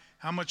or not,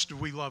 how much do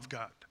we love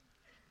God?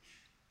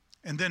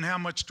 And then how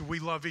much do we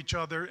love each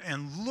other?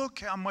 And look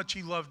how much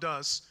he loved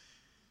us,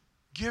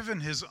 giving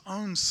his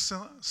own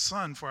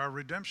son for our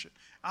redemption.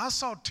 I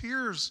saw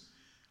tears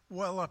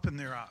well up in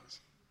their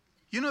eyes.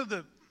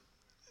 The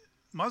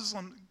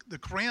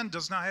Quran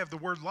does not have the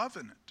word love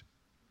in it.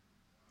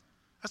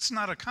 That's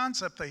not a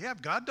concept they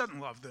have. God doesn't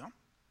love them.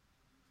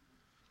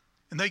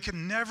 And they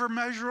can never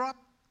measure up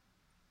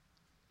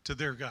to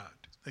their God.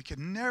 They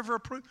can never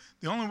approve.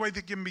 The only way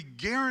they can be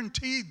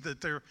guaranteed that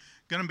they're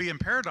going to be in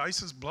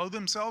paradise is blow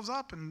themselves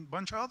up and a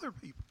bunch of other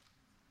people.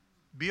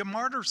 Be a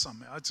martyr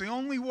somehow. It's the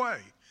only way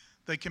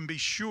they can be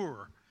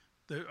sure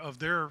of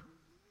their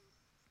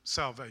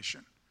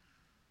salvation.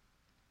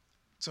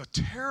 It's a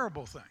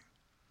terrible thing.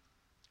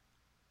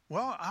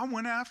 Well, I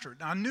went after it.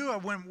 I knew I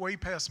went way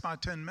past my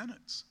 10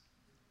 minutes.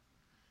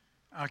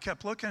 I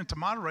kept looking at the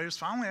moderators.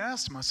 Finally, I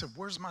asked them, I said,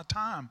 where's my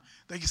time?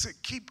 They said,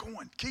 keep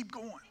going, keep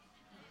going.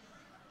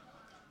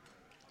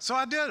 So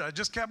I did. I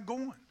just kept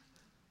going.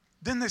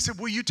 Then they said,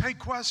 will you take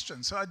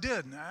questions? So I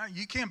did.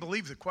 You can't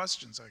believe the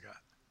questions I got.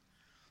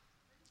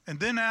 And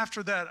then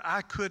after that,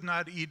 I could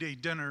not eat a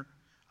dinner.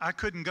 I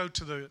couldn't go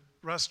to the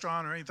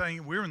restaurant or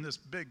anything.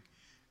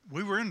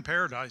 We were in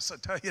paradise, I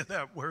tell you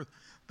that, where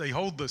they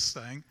hold this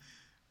thing.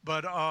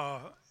 But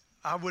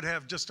I would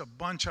have just a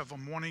bunch of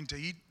them wanting to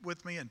eat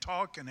with me and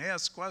talk and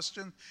ask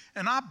questions.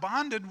 And I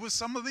bonded with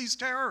some of these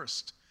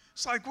terrorists.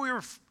 It's like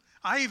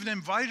I even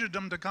invited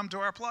them to come to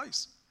our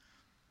place,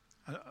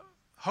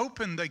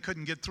 hoping they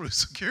couldn't get through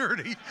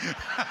security.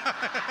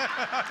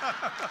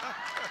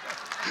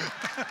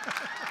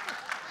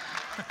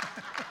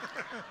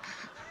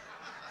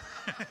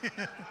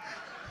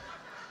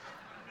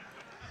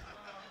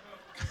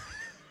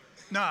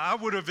 No, I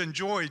would have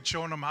enjoyed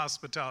showing them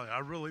hospitality. I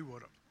really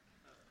would have.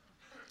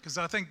 Because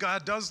I think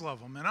God does love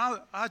them. And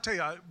I tell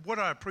you, what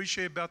I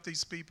appreciate about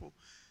these people,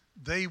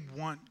 they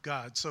want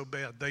God so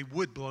bad, they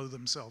would blow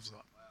themselves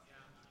up.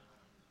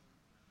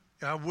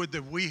 I would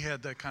that we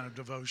had that kind of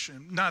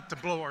devotion, not to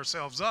blow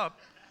ourselves up,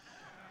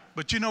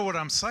 but you know what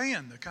I'm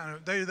saying.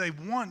 They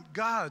want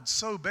God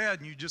so bad,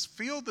 and you just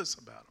feel this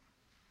about them.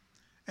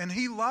 And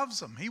he loves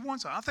them. He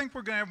wants them. I think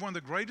we're going to have one of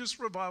the greatest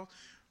revivals.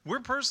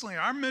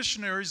 Our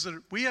missionaries,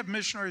 we have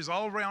missionaries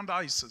all around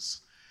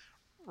ISIS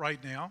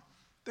right now.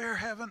 They're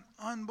having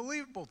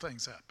unbelievable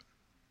things happen.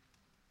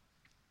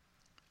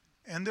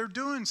 And they're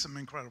doing some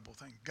incredible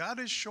things. God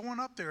is showing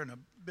up there in a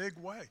big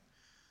way.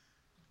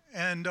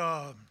 And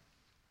I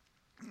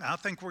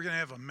think we're going to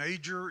have a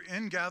major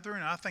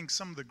ingathering. I think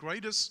some of the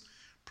greatest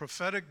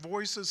prophetic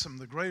voices, some of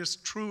the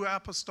greatest true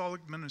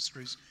apostolic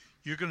ministries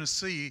you're going to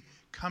see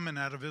coming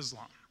out of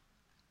Islam.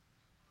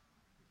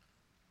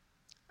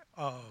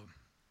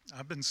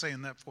 I've been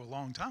saying that for a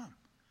long time.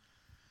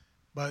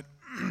 But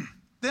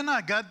then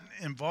I got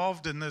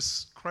involved in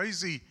this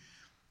crazy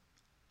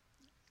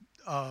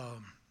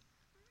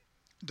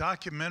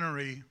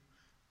documentary.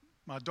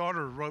 My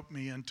daughter roped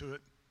me into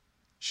it.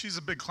 She's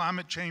a big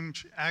climate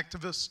change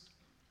activist.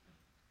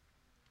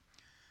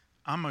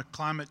 I'm a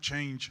climate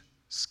change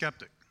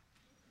skeptic.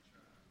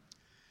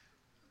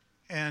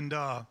 And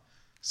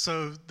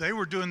so they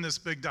were doing this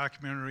big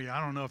documentary. I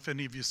don't know if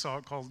any of you saw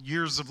it, called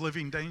Years of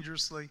Living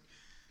Dangerously.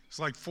 It's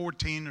like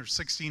 14 or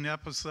 16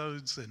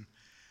 episodes.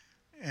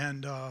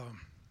 And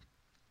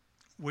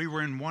we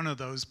were in one of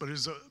those, but it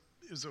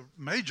was a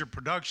major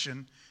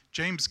production.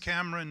 James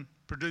Cameron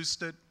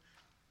produced it.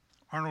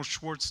 Arnold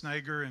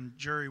Schwarzenegger and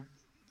Jerry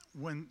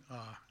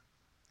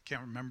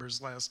can't remember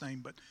his last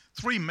name, but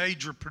 3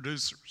 major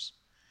producers.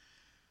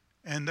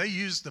 And they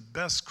used the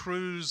best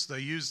crews. They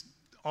used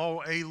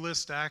all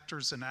A-list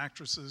actors and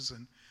actresses.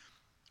 And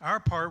our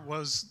part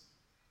was,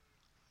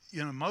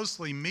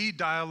 mostly me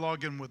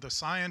dialoguing with a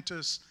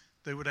scientist.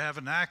 They would have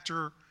an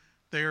actor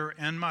there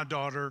and my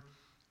daughter.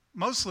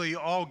 mostly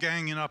all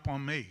ganging up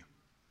on me.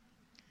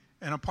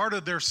 And a part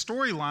of their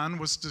storyline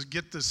was to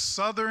get this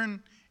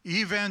Southern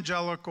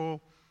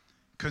evangelical,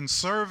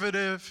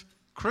 conservative,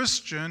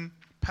 Christian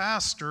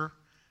pastor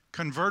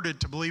converted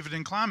to believe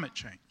in climate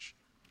change.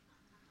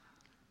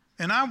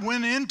 And I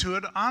went into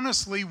it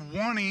honestly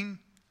wanting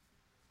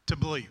to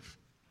believe.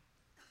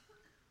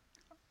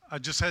 I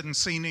just hadn't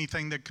seen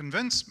anything that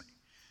convinced me.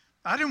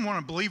 I didn't want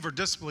to believe or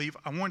disbelieve.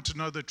 I wanted to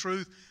know the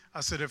truth.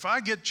 I said, if I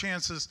get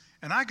chances,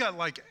 and I got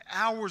like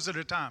hours at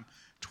a time.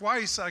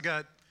 Twice I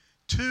got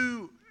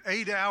 2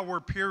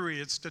 8-hour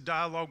periods to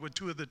dialogue with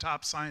 2 of the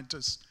top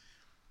scientists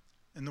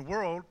in the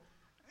world.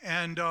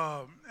 And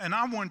I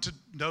wanted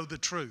to know the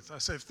truth. I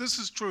said, if this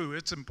is true,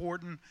 it's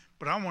important,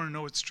 but I want to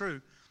know it's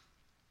true.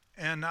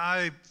 And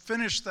I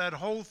finished that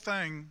whole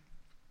thing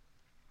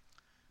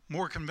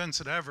more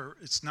convinced than ever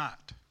it's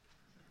not.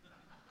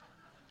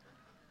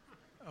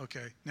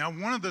 Okay. Now,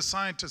 one of the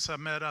scientists I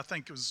met, I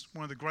think was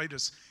one of the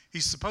greatest.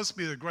 He's supposed to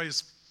be the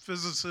greatest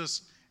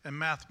physicist and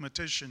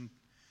mathematician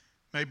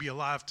maybe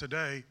alive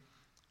today.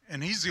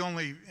 And he's the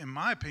only, in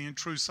my opinion,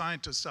 true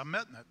scientist I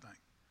met in that thing.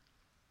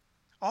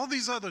 All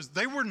these others,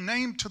 they were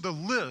named to the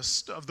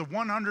list of the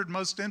 100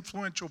 most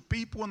influential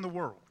people in the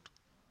world.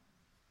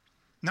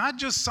 Not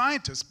just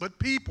scientists, but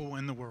people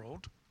in the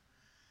world.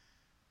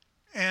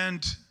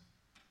 And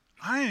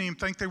I didn't even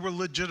think they were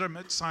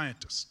legitimate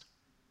scientists.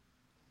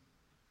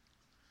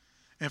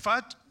 If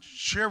I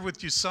share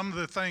with you some of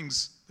the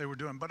things they were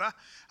doing, but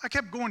I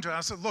kept going to it.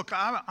 I said, look,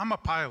 I'm a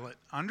pilot.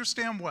 I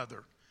understand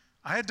weather.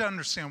 I had to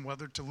understand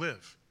weather to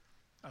live.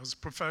 I was a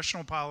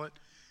professional pilot,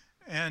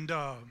 and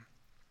I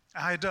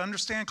had to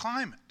understand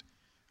climate.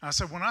 And I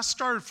said, when I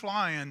started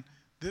flying,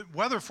 the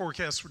weather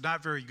forecasts were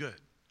not very good.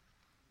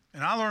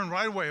 And I learned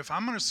right away, if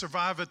I'm going to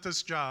survive at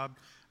this job,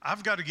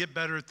 I've got to get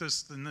better at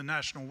this than the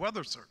National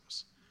Weather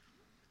Service.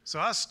 So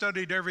I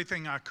studied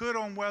everything I could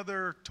on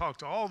weather,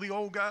 talked to all the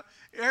old guys,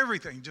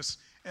 everything.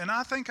 And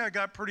I think I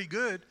got pretty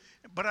good,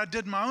 but I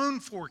did my own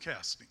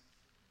forecasting.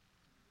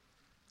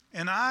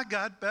 And I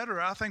got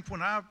better. I think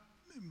it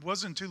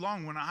wasn't too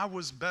long when I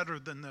was better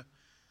than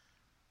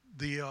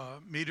the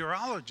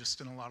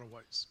meteorologist in a lot of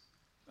ways.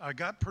 I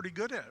got pretty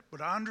good at it, but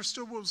I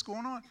understood what was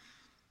going on.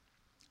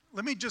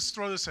 Let me just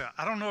throw this out.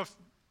 I don't know if,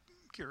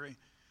 Carrie,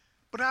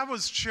 but I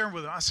was sharing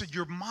with him. I said,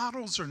 your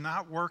models are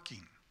not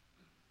working.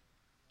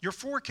 Your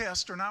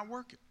forecasts are not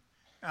working.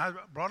 And I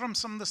brought him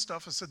some of the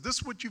stuff. I said, this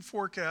is what you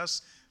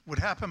forecast would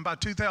happen by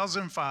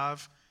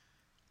 2005.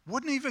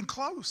 Wasn't even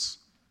close.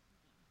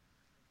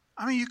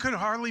 I mean, you could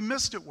have hardly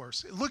missed it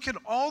worse. Look at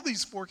all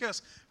these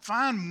forecasts.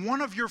 Find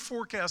one of your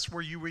forecasts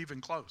where you were even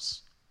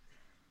close.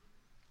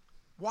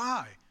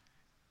 Why?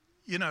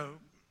 You know,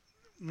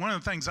 one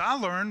of the things I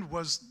learned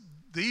was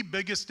the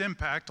biggest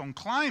impact on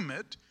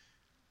climate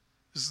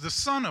is the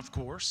sun, of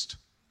course.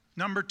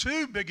 Number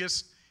 2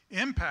 biggest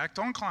impact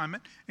on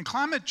climate, and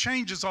climate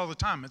changes all the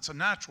time. It's a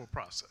natural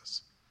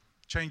process.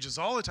 Changes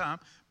all the time.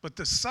 But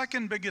the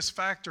second biggest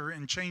factor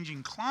in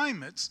changing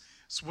climates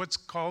is what's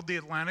called the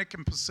Atlantic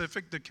and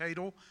Pacific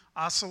Decadal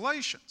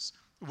Oscillations,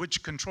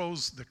 which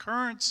controls the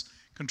currents,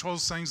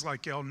 controls things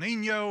like El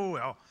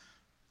Nino,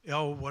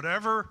 El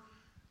whatever.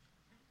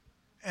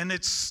 And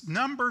it's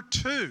number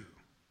 2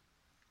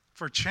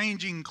 for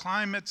changing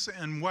climates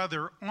and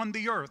weather on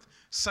the earth,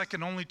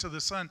 second only to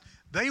the sun.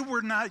 They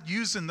were not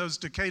using those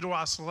decadal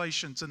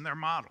oscillations in their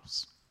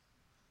models.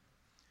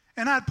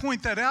 And I'd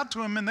point that out to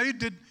them, and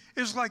it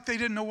was like they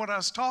didn't know what I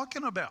was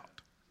talking about.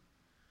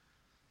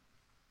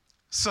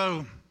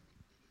 So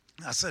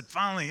I said,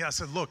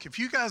 look, if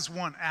you guys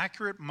want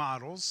accurate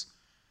models,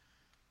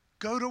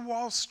 go to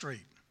Wall Street.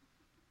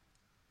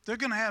 They're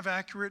going to have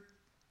accurate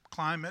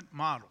climate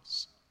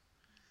models.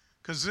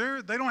 Because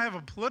they don't have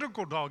a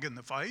political dog in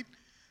the fight.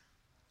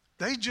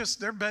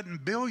 They're betting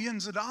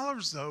billions of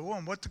dollars, though,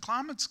 on what the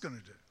climate's going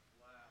to do.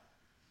 Wow.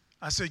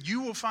 I said,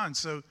 you will find.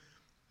 So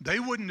they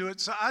wouldn't do it,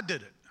 so I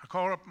did it. I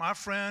called up my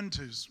friend,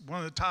 who's one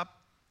of the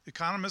top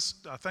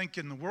economists, I think,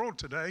 in the world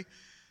today.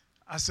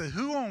 I said,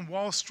 who on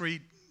Wall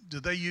Street do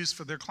they use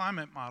for their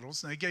climate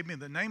models? And they gave me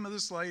the name of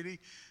this lady,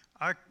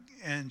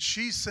 and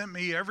she sent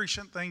me every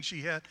thing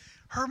she had.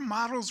 Her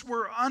models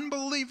were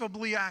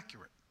unbelievably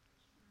accurate.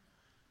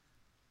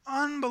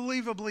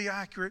 Unbelievably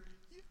accurate.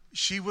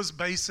 She was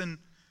basing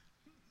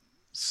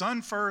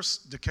sun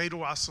first,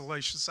 decadal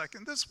oscillation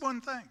second. This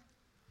one thing.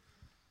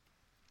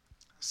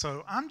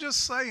 So I'm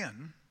just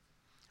saying,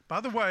 by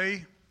the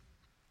way,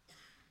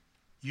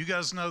 you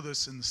guys know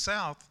this, in the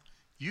South,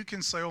 you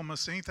can say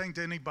almost anything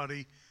to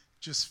anybody,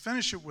 just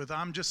finish it with,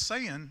 I'm just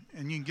saying,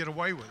 and you can get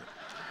away with it.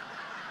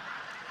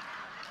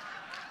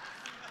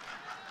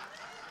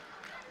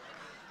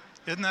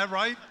 Isn't that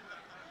right?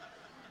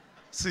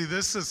 See,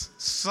 this is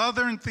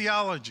Southern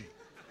theology,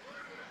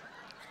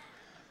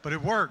 but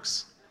it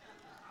works.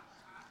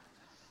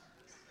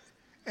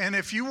 And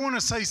if you want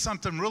to say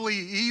something really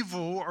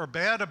evil or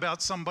bad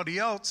about somebody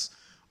else,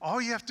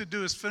 all you have to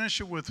do is finish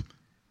it with,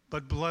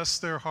 but bless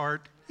their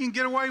heart. You can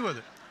get away with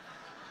it.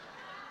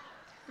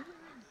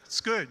 It's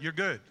good. You're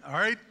good. All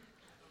right?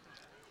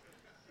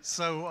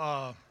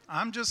 So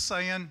I'm just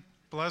saying,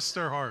 bless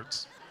their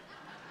hearts.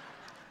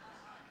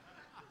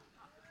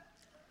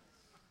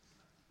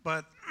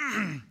 But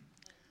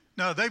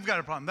no, they've got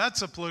a problem.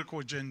 That's a political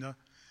agenda.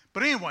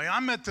 But anyway,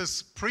 I'm at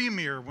this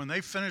premiere when they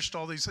finished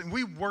all these things.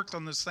 We worked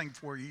on this thing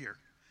for a year.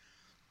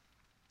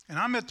 And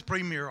I'm at the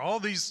premiere.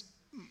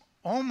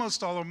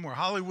 Almost all of them were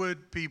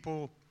Hollywood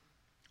people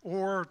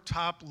or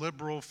top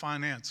liberal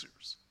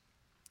financiers,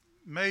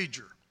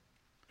 major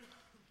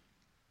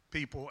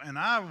people. And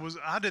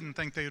I didn't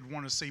think they'd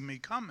want to see me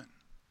coming.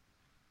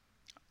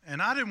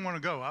 And I didn't want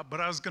to go, but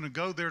I was going to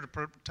go there to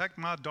protect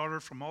my daughter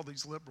from all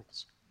these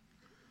liberals,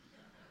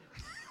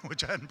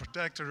 which I hadn't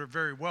protected her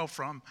very well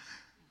from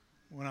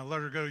when I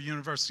let her go to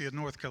University of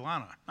North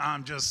Carolina.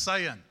 I'm just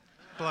saying,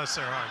 bless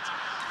their hearts.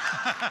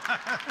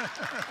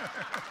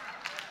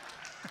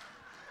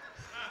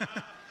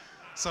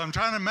 So I'm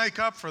trying to make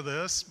up for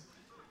this.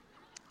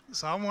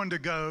 So I wanted to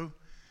go,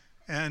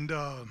 and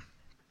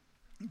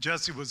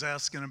Jesse was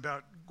asking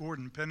about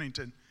Gordon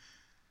Pennington.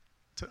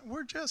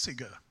 Where'd Jesse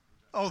go?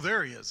 Oh,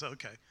 there he is,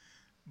 okay.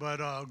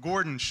 But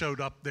Gordon showed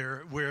up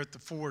there. We're at the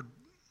Ford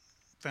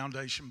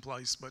Foundation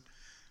place. But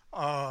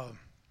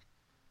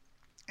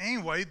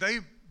anyway,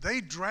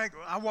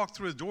 I walked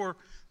through the door.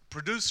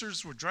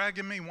 Producers were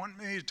dragging me, wanting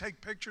me to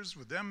take pictures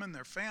with them and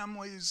their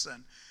families.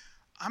 And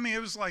I mean,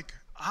 it was like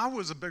I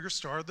was a bigger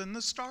star than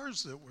the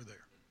stars that were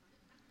there.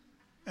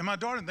 And my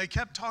daughter, they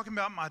kept talking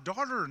about my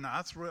daughter and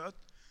I throughout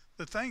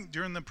the thing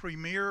during the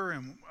premiere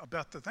and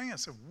about the thing. I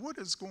said, what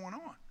is going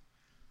on?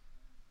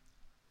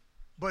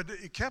 But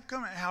it kept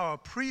coming, how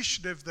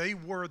appreciative they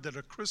were that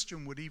a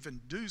Christian would even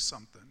do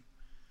something,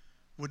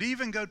 would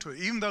even go to it,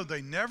 even though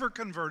they never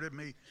converted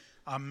me.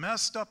 I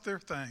messed up their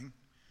thing,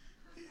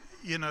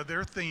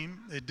 their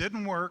theme. It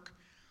didn't work,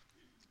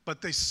 but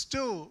they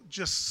still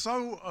just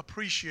so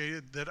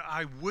appreciated that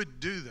I would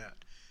do that.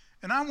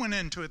 And I went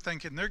into it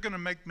thinking they're going to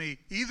make me,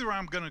 either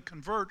I'm going to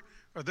convert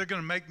or they're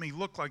going to make me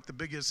look like the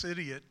biggest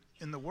idiot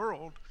in the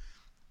world,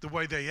 the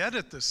way they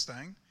edit this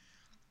thing.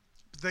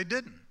 But they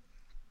didn't.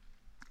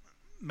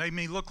 Made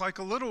me look like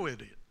a little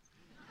idiot.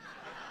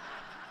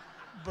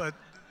 But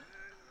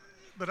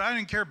I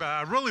didn't care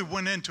about it. I really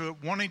went into it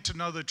wanting to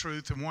know the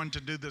truth and wanting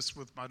to do this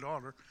with my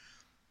daughter.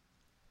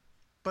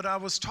 But I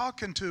was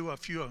talking to a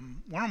few of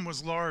them. One of them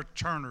was Laura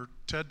Turner,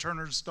 Ted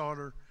Turner's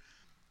daughter,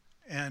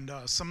 and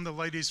some of the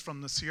ladies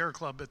from the Sierra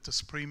Club at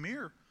this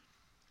premiere.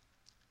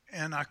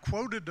 And I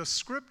quoted a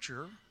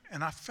scripture,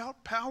 and I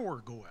felt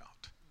power go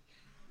out.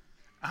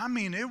 I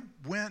mean,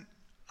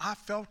 I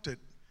felt it.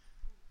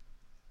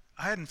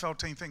 I hadn't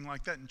felt anything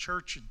like that in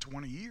church in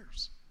 20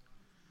 years.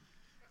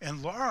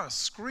 And Laura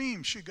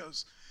screamed. She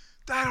goes,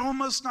 that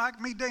almost knocked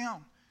me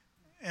down.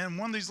 And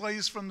one of these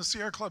ladies from the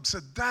Sierra Club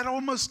said, that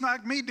almost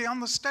knocked me down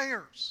the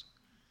stairs.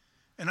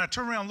 And I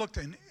turned around and looked,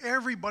 and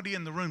everybody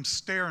in the room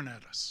staring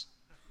at us.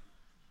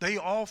 They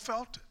all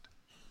felt it.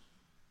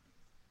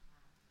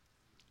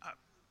 I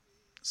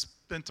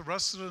spent the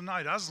rest of the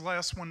night. I was the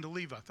last one to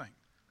leave, I think.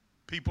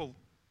 People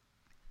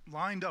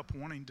lined up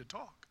wanting to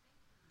talk.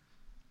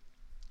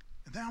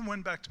 And then I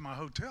went back to my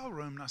hotel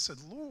room and I said,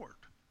 Lord,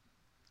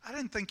 I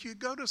didn't think you'd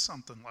go to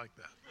something like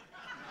that.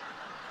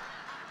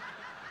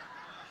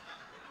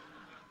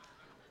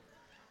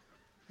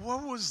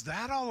 What was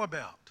that all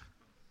about?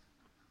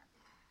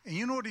 And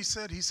you know what he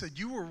said? He said,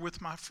 you were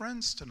with my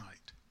friends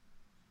tonight.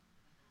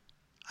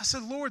 I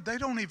said, Lord, they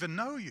don't even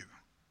know you.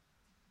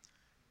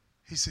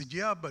 He said,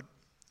 yeah, but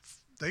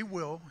they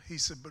will. He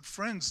said, but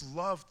friends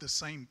love the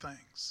same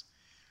things.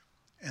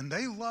 And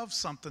they love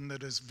something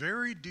that is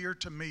very dear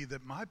to me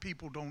that my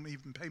people don't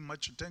even pay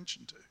much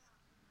attention to.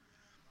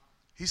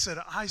 He said,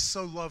 I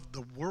so love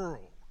the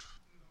world.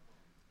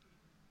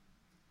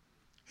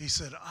 He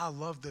said, I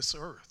love this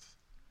earth.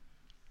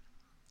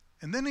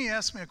 And then he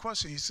asked me a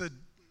question. He said,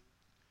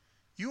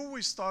 you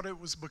always thought it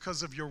was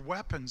because of your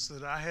weapons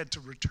that I had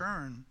to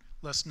return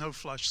lest no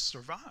flesh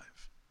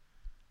survive.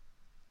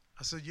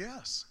 I said,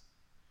 yes.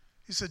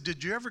 He said,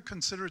 did you ever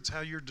consider it's how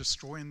you're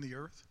destroying the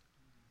earth?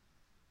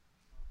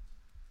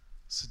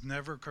 I said,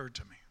 never occurred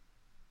to me.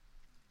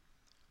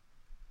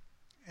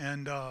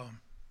 And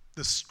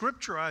the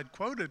scripture I had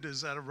quoted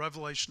is out of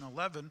Revelation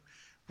 11,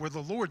 where the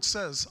Lord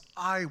says,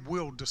 I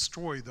will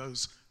destroy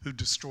those who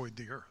destroyed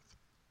the earth.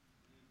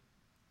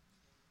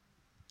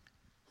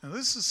 Now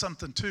this is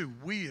something too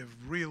we have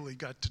really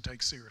got to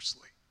take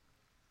seriously.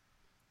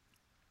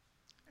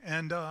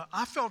 And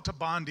I felt a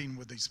bonding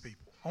with these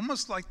people,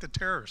 almost like the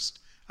terrorists.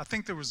 I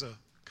think there was a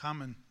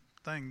common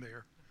thing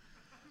there.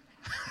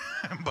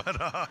 But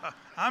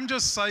I'm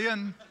just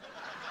saying,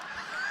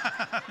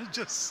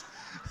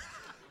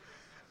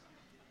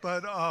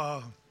 but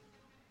I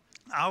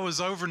was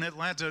over in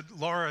Atlanta.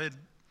 Laura had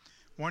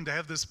wanted to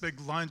have this big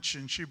lunch,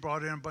 and she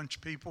brought in a bunch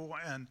of people.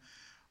 And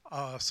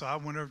so I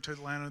went over to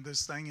Atlanta,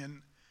 this thing.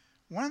 And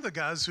one of the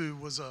guys who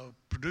was a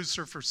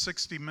producer for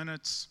 60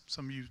 Minutes,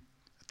 some of you,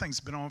 that thing's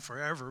been on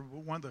forever,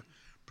 but one of the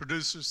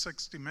producers,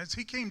 60 Minutes,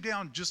 he came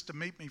down just to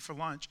meet me for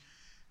lunch.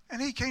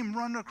 And he came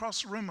running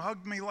across the room,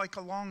 hugged me like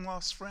a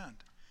long-lost friend.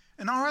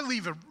 And I hardly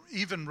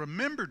even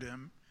remembered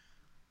him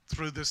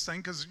through this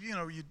thing because,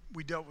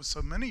 we dealt with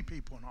so many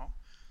people and all.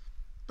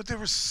 But there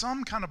was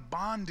some kind of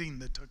bonding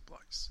that took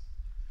place.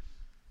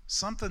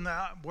 Something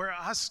where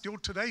I still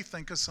today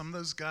think of some of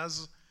those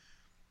guys,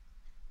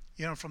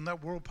 from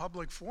that World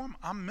Public Forum.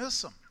 I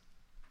miss them,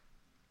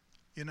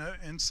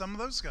 and some of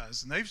those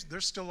guys. And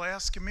they're still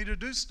asking me to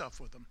do stuff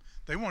with them.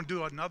 They want to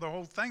do another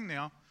whole thing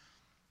now.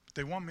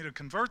 They want me to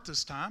convert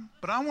this time,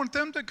 but I want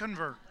them to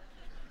convert.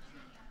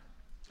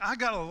 I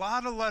got a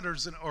lot of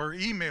letters or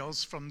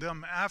emails from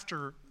them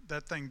after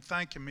that thing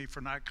thanking me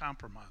for not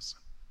compromising.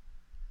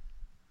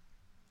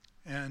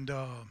 And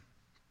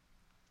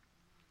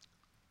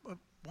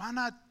why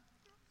not?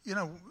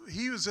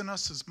 He who's in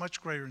us is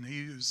much greater than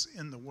he who's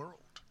in the world.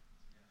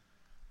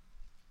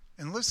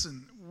 And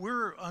listen,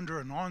 we're under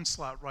an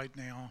onslaught right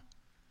now.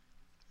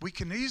 We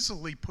can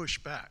easily push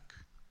back.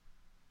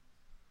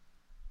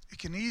 It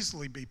can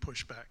easily be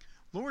pushed back.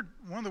 Lord,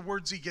 one of the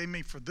words he gave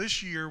me for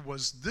this year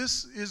was,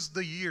 this is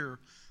the year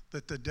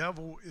that the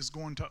devil is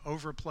going to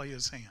overplay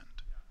his hand.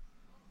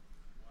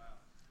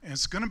 And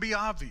it's going to be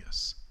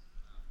obvious.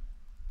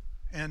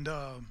 And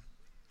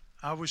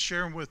I was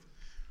sharing with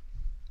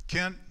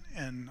Kent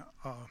and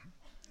a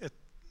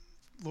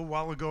little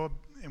while ago,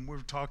 and we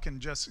were talking,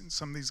 Jesse and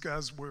some of these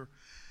guys were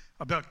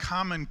about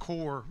Common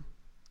Core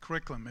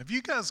curriculum. Have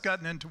you guys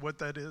gotten into what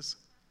that is?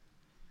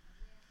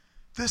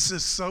 This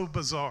is so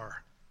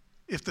bizarre.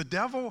 If the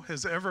devil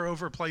has ever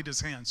overplayed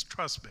his hands,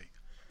 trust me,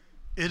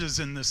 it is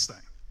in this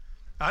thing.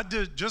 I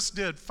just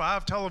did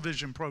 5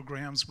 television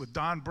programs with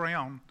Don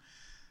Brown,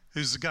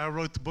 who's the guy who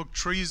wrote the book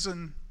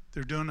Treason.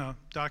 They're doing a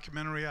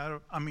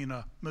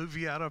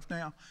movie out of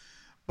now.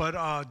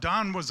 But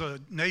Don was a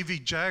Navy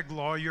JAG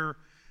lawyer,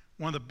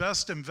 one of the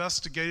best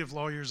investigative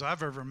lawyers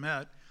I've ever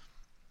met.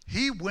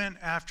 He went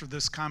after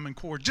this Common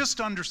Core just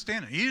to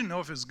understand it. He didn't know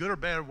if it was good or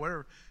bad or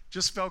whatever,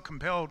 just felt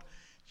compelled.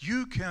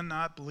 You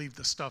cannot believe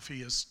the stuff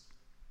he is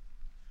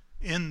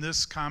in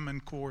this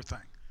Common Core thing.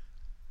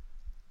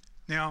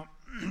 Now,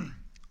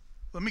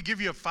 let me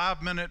give you a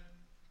 5-minute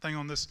thing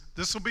on this.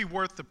 This will be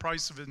worth the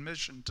price of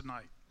admission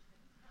tonight.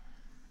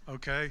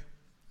 Okay?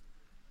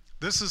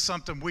 This is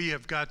something we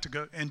have got to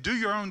go and do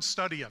your own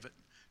study of it.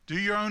 Do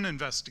your own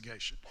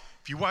investigation.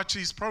 If you watch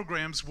these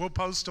programs, we'll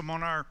post them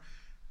on our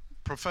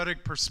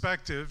prophetic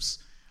perspectives.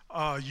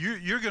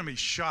 You're going to be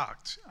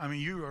shocked. I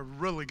mean, you are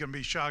really going to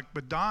be shocked.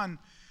 But Don,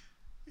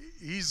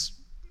 he's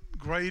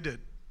great at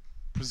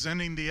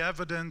presenting the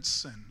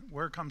evidence and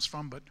where it comes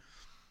from. But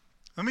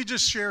let me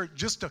just share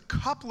just a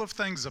couple of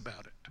things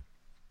about it.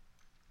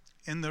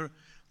 In the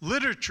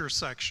literature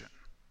section,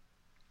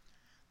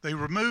 they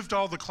removed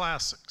all the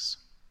classics.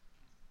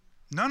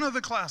 None of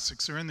the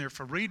classics are in there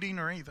for reading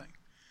or anything.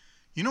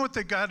 You know what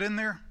they got in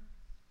there?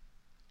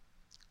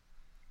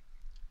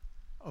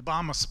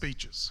 Obama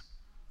speeches.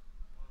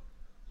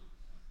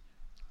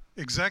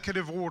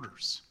 Executive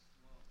orders.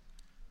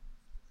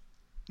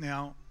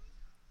 Now,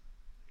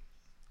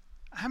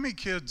 how many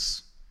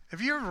kids,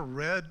 have you ever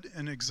read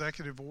an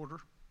executive order?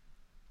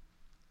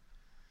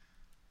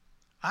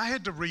 I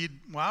had to read,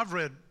 I've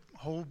read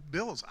whole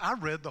bills. I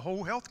read the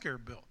whole health care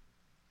bill.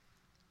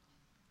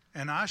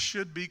 And I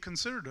should be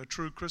considered a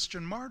true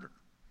Christian martyr.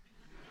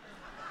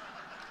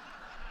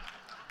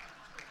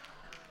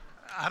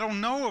 I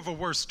don't know of a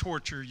worse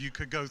torture you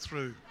could go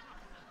through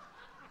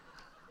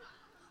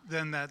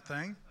than that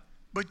thing.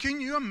 But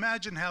can you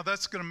imagine how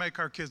that's going to make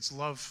our kids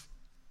love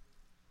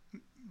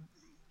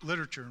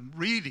literature and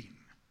reading?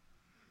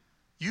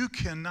 You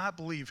cannot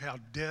believe how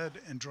dead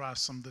and dry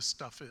some of this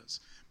stuff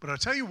is. But I'll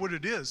tell you what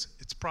it is.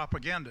 It's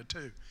propaganda,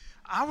 too.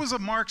 I was a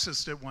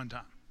Marxist at one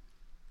time.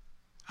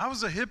 I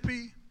was a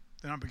hippie,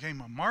 then I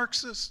became a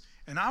Marxist,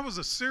 and I was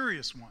a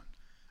serious one.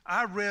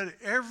 I read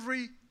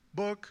every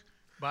book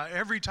by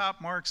every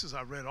top Marxist.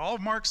 I read all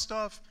Marx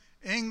stuff,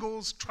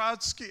 Engels,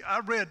 Trotsky. I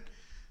read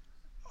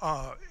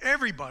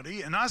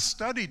everybody, and I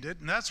studied it,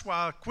 and that's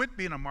why I quit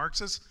being a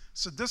Marxist.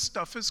 Said, this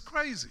stuff is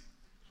crazy.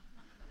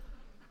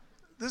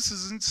 This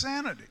is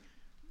insanity.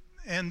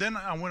 And then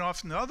I went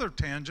off into other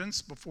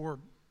tangents before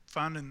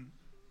finding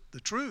the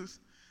truth.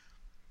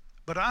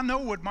 But I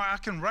know I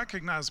can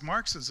recognize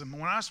Marxism.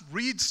 When I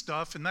read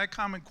stuff in that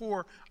Common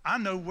Core, I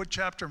know what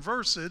chapter and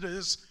verse it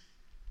is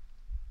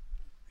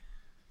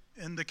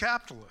in The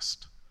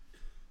Capitalist.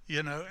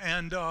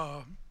 And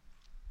I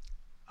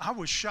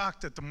was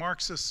shocked at the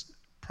Marxist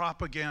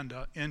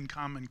propaganda in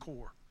Common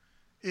Core.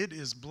 It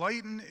is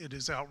blatant. It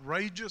is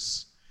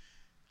outrageous.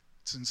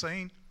 It's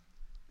insane.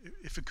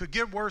 If it could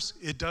get worse,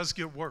 it does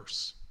get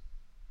worse.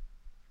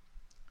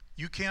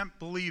 You can't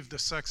believe the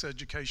sex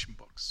education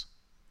books.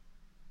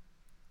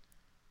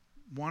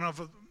 One of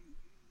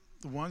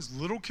the ones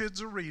little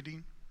kids are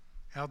reading,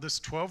 how this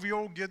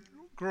 12-year-old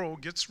girl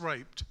gets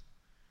raped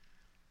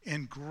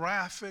in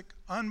graphic,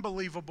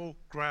 unbelievable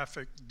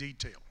graphic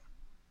detail.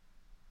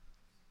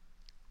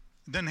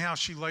 Then how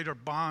she later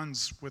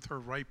bonds with her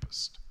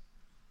rapist.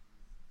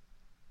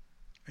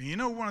 And you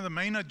know, one of the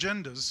main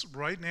agendas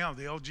right now,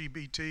 the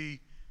LGBTQ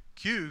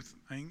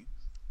thing,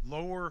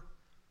 lower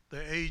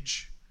the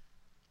age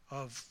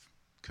of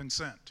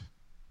consent.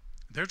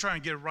 They're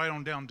trying to get it right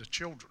on down to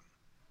children.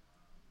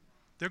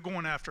 They're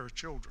going after our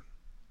children.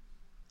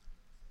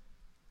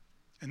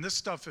 And this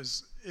stuff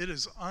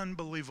is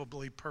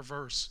unbelievably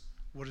perverse,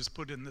 what is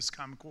put in this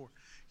Common Core.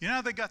 You know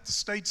how they got the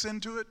states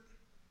into it?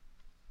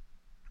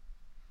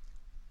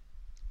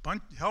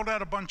 Held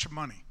out a bunch of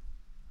money.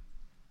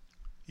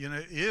 You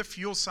know, if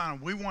you'll sign,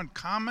 we want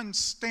common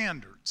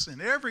standards,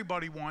 and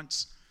everybody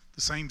wants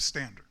the same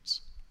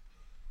standards.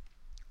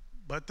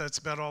 But that's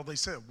about all they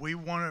said. We're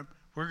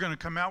going to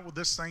come out with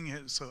this thing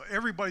so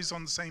everybody's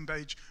on the same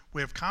page.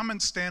 We have common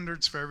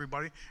standards for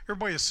everybody.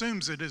 Everybody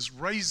assumes it has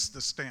raised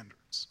the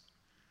standards.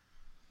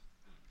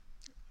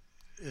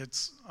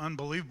 It's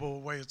unbelievable the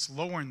way it's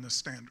lowering the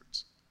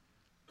standards.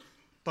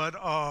 But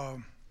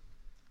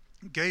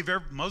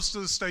most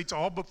of the states,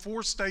 all but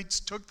 4 states,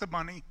 took the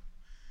money.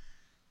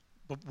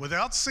 But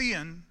without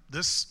seeing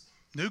this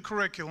new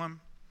curriculum,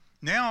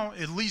 now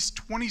at least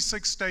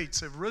 26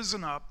 states have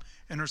risen up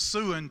and are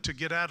suing to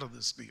get out of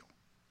this deal.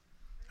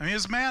 I mean,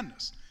 it's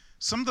madness.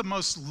 Some of the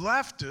most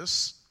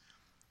leftist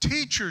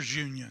teachers'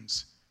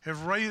 unions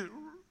have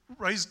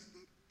raised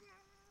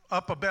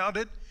up about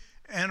it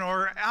and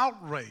are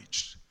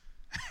outraged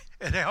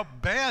at how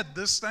bad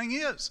this thing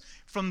is.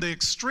 From the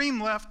extreme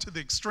left to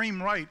the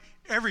extreme right,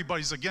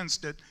 everybody's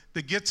against it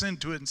that gets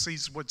into it and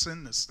sees what's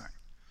in this thing.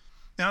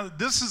 Now,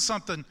 this is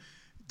something,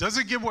 does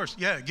it get worse?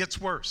 Yeah, it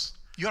gets worse.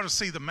 You ought to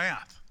see the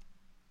math.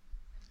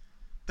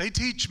 They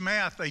teach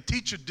math, they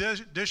teach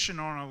addition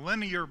on a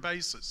linear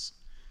basis,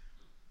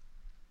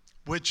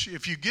 which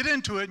if you get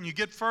into it and you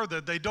get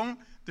further,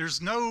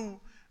 there's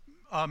no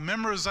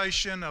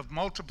memorization of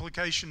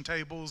multiplication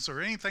tables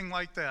or anything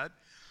like that.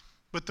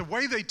 But the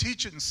way they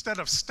teach it, instead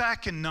of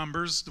stacking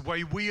numbers, the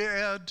way we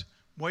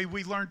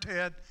learn to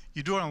add,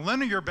 you do it on a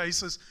linear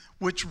basis,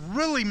 which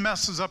really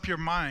messes up your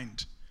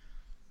mind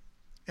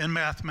in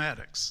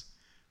mathematics.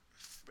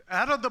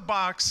 Out of the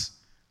box,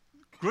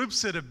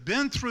 groups that have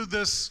been through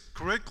this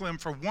curriculum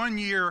for 1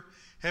 year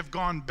have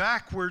gone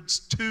backwards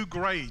 2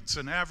 grades,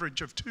 an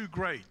average of 2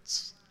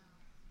 grades.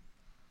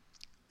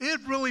 It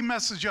really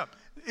messes you up.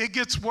 It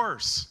gets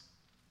worse.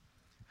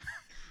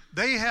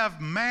 They have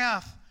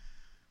math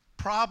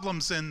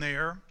problems in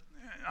there.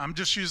 I'm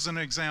just using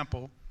an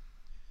example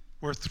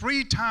where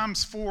 3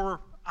 times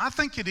 4, I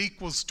think it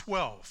equals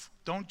 12,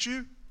 don't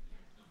you?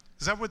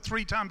 Is that what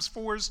 3 times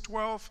 4 is,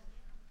 12?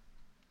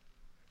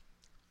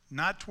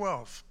 Not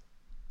 12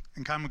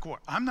 in Common Core.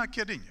 I'm not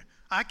kidding you.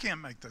 I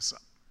can't make this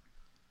up.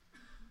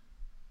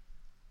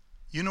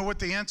 You know what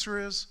the answer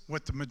is?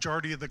 What the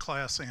majority of the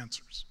class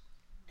answers.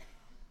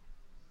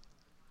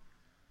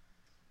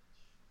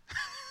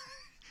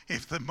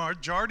 If the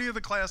majority of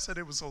the class said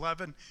it was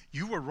 11,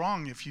 you were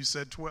wrong if you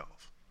said 12.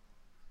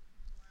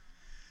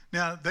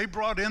 Now, they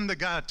brought in the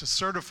guy to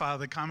certify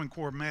the Common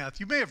Core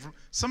math. You may have,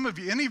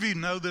 any of you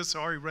know this,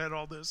 already read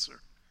all this, or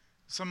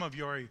some of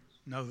you already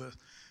know this.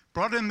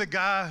 Brought in the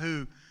guy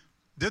who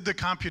did the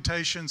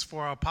computations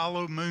for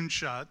Apollo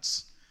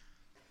moonshots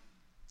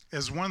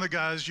as one of the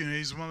guys,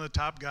 he's one of the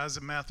top guys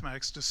in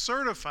mathematics, to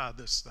certify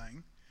this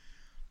thing.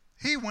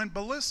 He went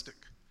ballistic.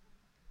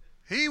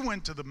 He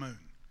went to the moon,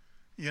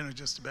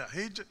 just about.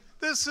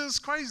 This is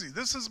crazy.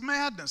 This is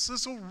madness.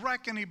 This will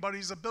wreck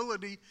anybody's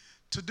ability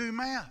to do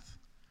math.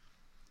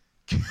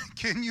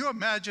 Can you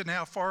imagine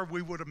how far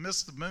we would have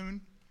missed the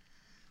moon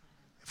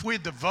if we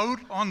had to vote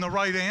on the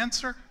right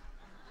answer?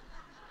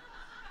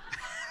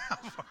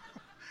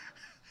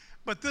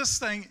 But this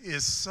thing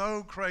is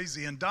so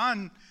crazy. And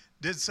Don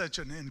did such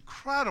an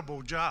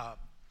incredible job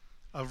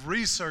of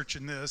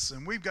researching this.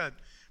 And we've got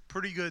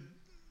pretty good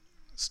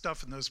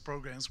stuff in those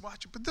programs.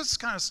 Watch it. But this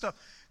kind of stuff,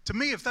 to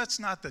me, if that's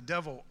not the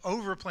devil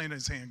overplaying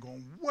his hand,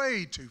 going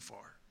way too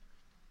far.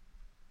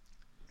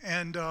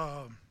 And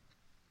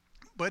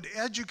but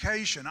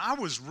education, I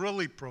was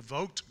really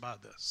provoked by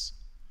this.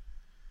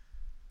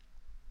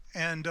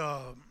 And,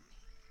 to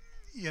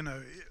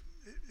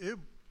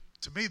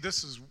me,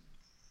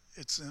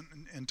 it's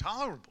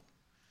intolerable.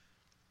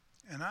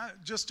 And I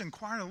just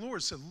inquired of the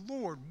Lord, said,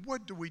 Lord,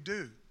 what do we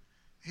do?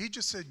 He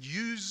just said,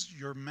 use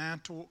your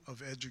mantle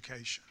of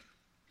education.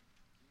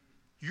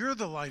 You're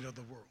the light of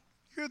the world.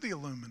 You're the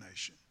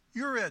illumination.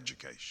 You're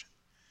education.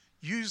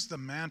 Use the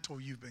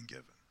mantle you've been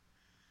given.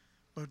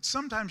 But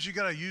sometimes you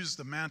got to use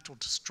the mantle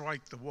to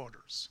strike the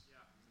waters.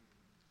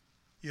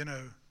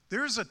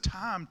 There's a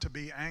time to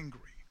be angry.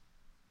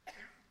 It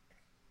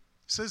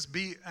says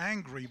be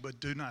angry, but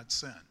do not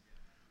sin.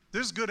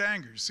 There's good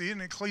anger. See in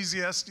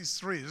Ecclesiastes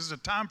 3, there's a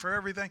time for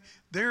everything.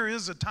 There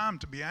is a time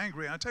to be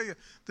angry. I tell you,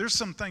 there's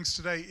some things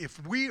today,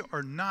 if we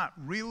are not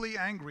really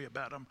angry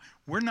about them,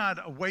 we're not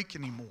awake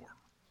anymore.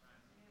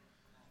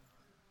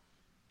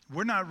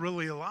 We're not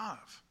really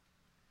alive.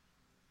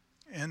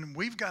 And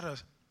we've got to,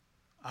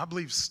 I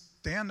believe,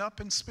 stand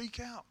up and speak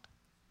out.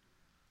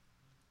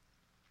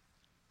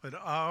 But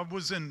I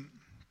was in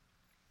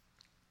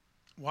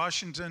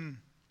Washington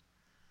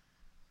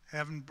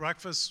having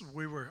breakfast.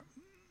 We were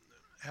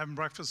having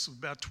breakfast with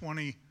about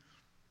 20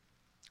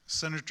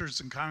 senators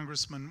and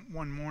congressmen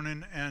one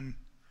morning, and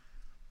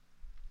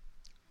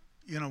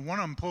one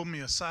of them pulled me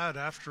aside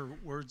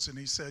afterwards and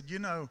he said,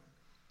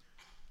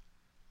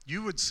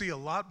 you would see a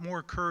lot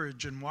more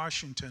courage in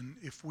Washington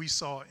if we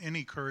saw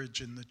any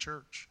courage in the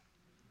church.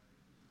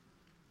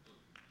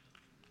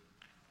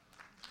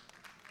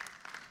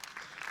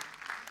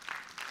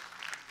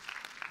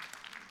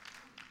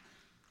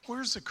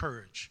 Where's the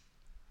courage?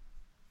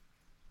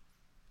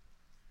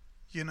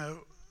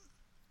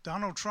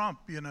 Donald Trump,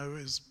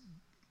 is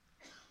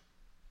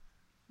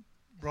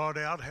brought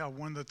out how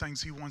one of the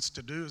things he wants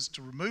to do is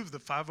to remove the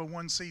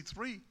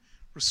 501c3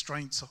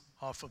 restraints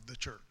off of the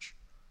church.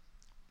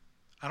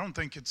 I don't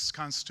think it's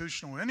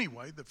constitutional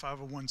anyway, the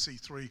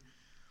 501c3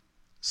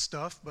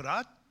 stuff, but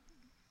I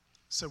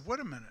said, wait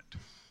a minute.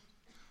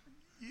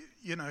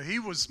 He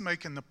was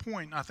making the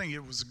point, I think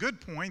it was a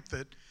good point,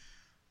 that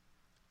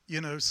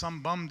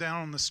some bum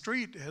down on the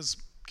street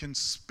can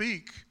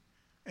speak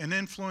and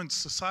influence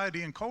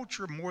society and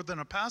culture more than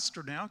a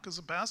pastor now, because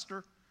a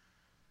pastor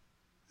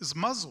is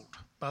muzzled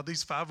by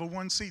these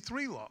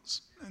 501c3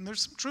 laws. And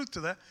there's some truth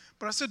to that.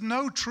 But I said,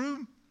 no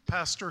true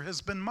pastor has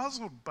been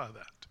muzzled by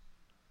that.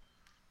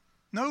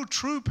 No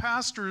true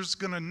pastor is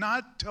going to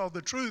not tell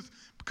the truth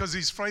because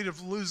he's afraid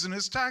of losing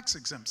his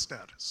tax-exempt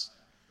status.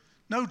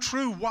 No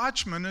true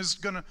watchman is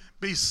going to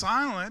be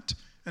silent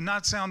and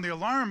not sound the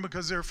alarm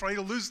because they're afraid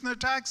of losing their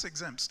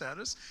tax-exempt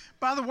status.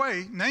 By the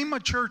way, name a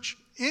church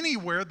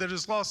anywhere that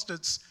has lost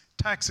its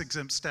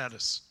tax-exempt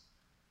status.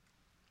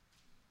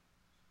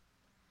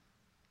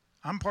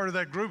 I'm part of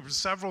that group.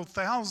 Several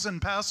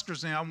thousand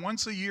pastors now.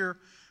 Once a year,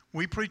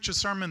 we preach a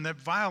sermon that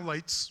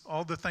violates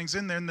all the things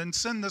in there and then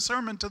send the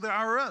sermon to the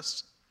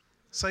IRS.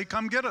 Say,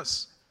 come get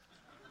us.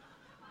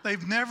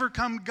 They've never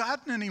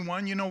gotten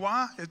anyone. You know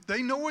why?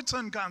 They know it's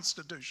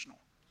unconstitutional.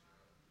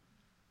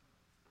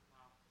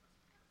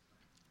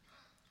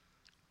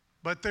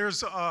 But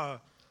there's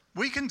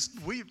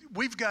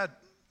we've got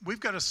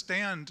to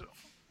stand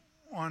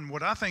on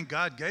what I think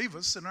God gave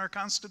us in our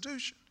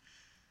Constitution.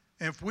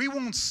 And if we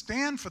won't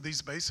stand for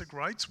these basic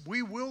rights,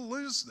 we will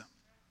lose them.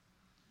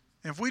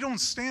 And if we don't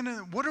stand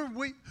in,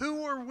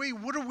 who are we?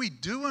 What are we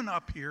doing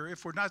up here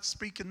if we're not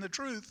speaking the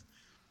truth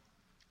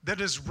that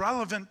is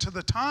relevant to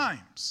the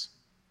times,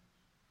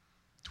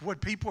 to what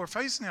people are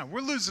facing now?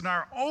 We're losing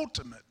our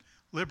ultimate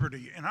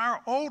liberty and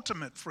our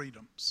ultimate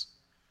freedoms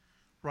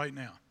right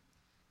now.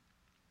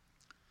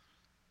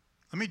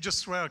 Let me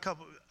just throw out a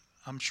couple.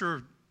 I'm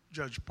sure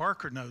Judge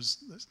Parker knows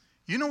this.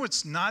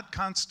 It's not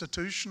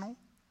constitutional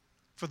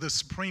for the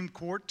Supreme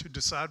Court to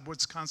decide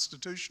what's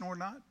constitutional or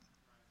not?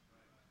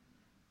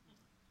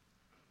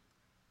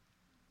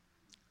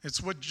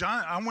 It's what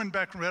I went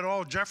back and read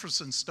all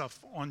Jefferson's stuff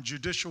on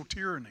judicial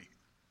tyranny.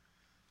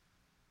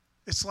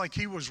 It's like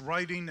he was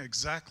writing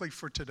exactly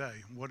for today,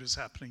 what is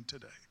happening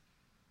today.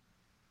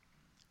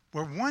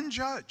 Where one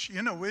judge,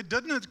 it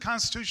doesn't the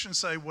Constitution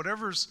say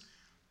whatever's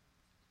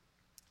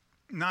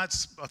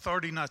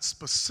authority not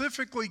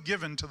specifically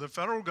given to the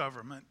federal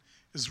government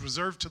is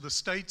reserved to the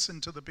states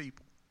and to the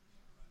people.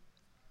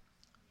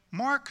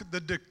 Mark the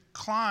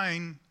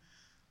decline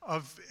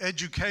of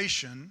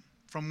education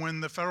from when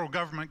the federal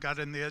government got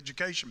in the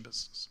education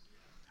business.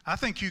 I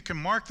think you can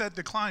mark that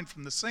decline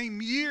from the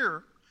same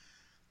year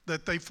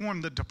that they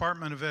formed the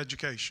Department of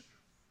Education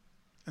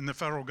in the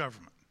federal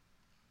government.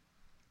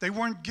 They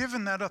weren't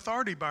given that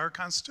authority by our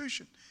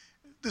Constitution.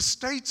 The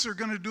states are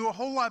going to do a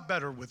whole lot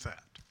better with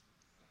that.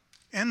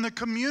 And the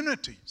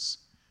communities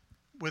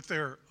with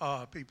their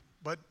people.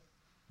 But,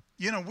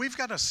 we've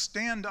got to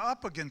stand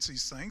up against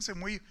these things.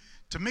 And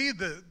to me,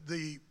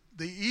 the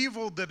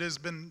evil that has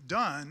been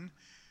done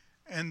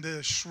and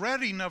the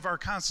shredding of our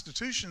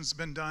Constitution has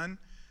been done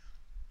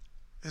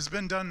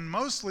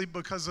mostly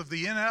because of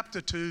the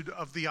ineptitude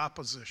of the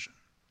opposition.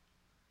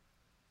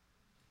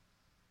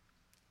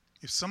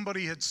 If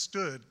somebody had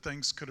stood,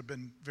 things could have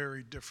been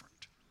very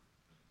different.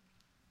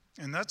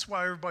 And that's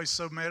why everybody's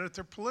so mad at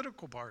their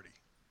political party.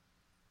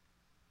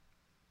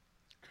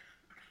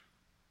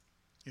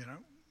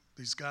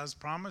 These guys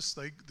promise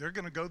they're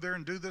going to go there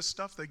and do this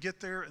stuff. They get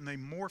there and they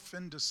morph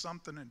into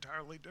something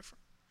entirely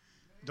different.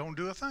 Don't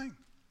do a thing.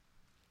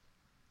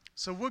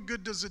 So what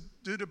good does it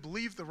do to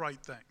believe the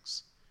right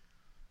things?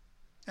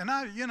 And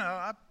I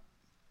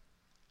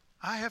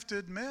have to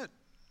admit,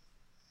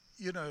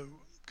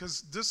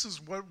 because this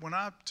is when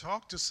I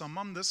talk to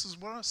someone, this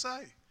is what I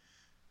say.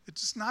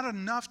 It's not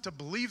enough to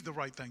believe the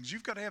right things.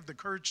 You've got to have the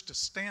courage to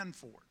stand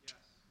for it.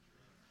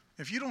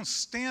 If you don't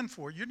stand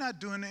for it, you're not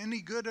doing any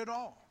good at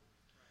all.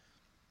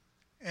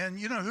 And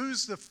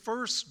who's the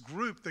first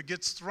group that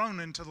gets thrown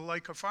into the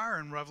lake of fire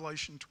in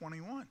Revelation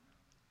 21?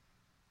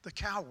 The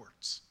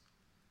cowards.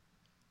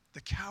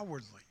 The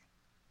cowardly.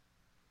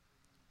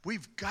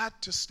 We've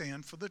got to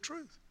stand for the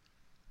truth.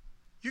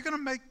 You're going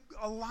to make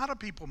a lot of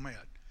people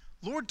mad.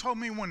 Lord told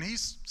me when he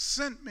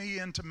sent me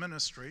into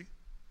ministry,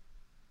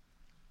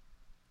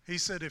 he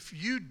said, if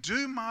you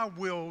do my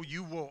will,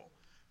 you will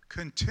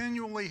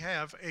continually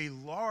have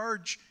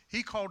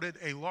he called it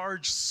a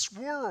large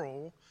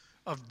swirl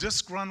of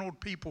disgruntled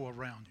people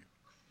around you.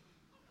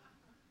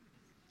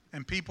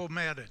 And people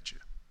mad at you.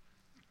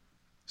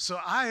 So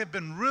I have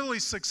been really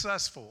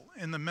successful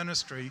in the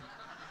ministry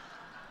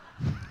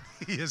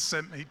he has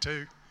sent me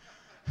to.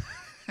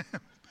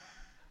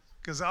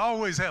 Because I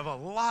always have a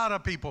lot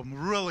of people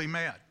really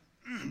mad.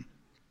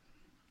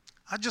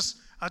 I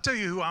tell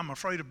you who I'm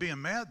afraid of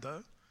being mad,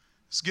 though.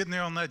 It's getting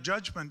there on that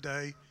judgment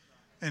day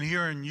and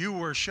hearing you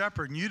were a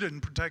shepherd and you didn't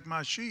protect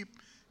my sheep.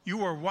 You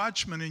were a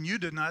watchman and you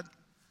did not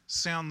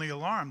sound the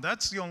alarm.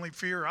 That's the only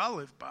fear I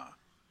live by.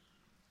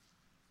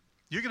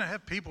 You're going to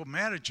have people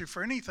mad at you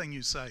for anything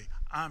you say.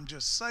 I'm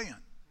just saying.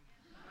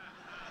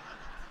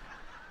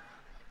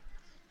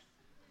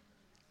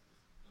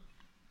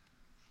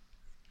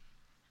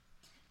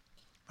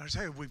 But I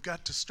tell you, we've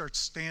got to start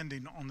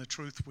standing on the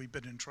truth we've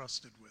been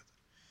entrusted with.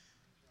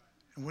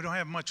 And we don't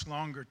have much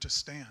longer to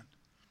stand.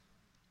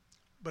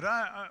 But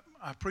I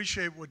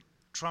appreciate what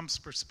Trump's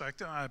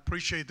perspective. I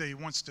appreciate that he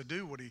wants to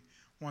do what he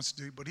wants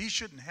to do, but he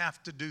shouldn't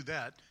have to do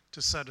that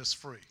to set us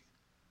free.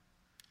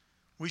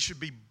 We should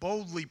be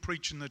boldly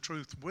preaching the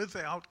truth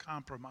without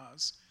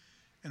compromise,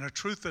 and a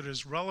truth that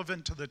is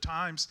relevant to the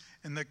times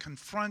and that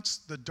confronts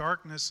the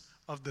darkness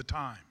of the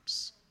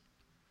times.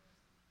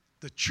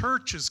 The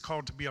church is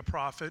called to be a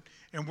prophet,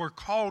 and we're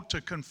called to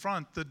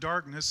confront the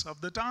darkness of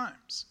the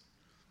times.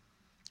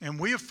 And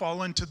we have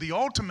fallen to the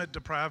ultimate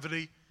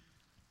depravity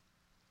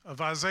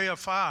of Isaiah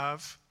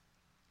 5,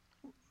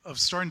 of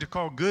starting to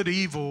call good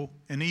evil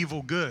and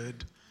evil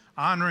good,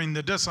 honoring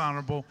the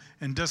dishonorable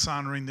and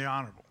dishonoring the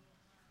honorable.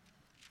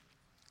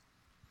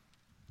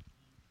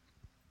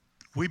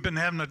 We've been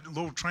having a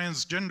little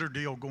transgender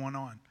deal going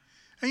on.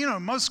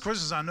 And most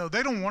Christians I know,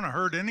 they don't want to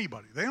hurt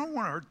anybody. They don't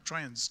want to hurt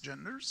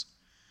transgenders.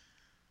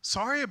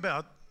 Sorry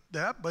about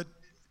that, but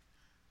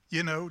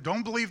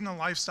don't believe in the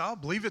lifestyle,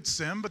 believe it's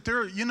sin, but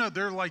there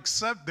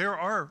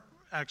are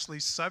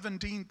actually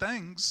 17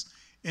 things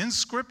in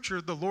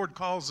Scripture the Lord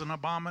calls an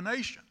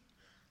abomination,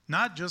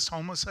 not just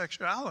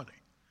homosexuality.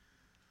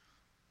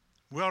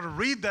 We ought to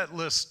read that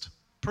list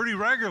pretty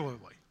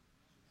regularly.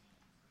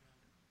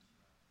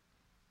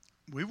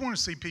 We want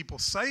to see people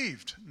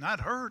saved,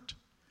 not hurt.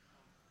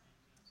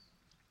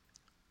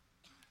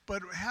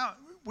 But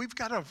we've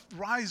got to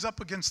rise up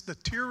against the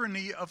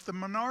tyranny of the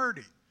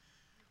minority,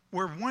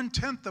 where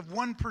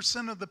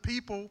 0.1% of the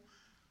people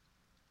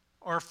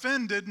are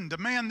offended and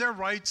demand their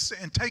rights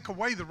and take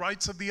away the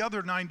rights of the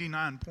other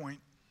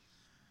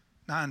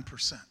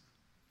 99.9%.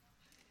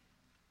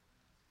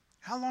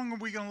 How long are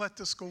we going to let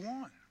this go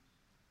on?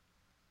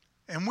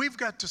 And we've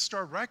got to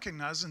start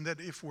recognizing that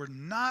if we're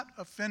not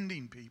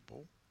offending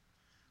people,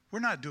 we're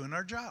not doing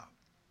our job.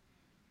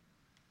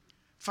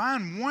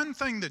 Find one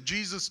thing that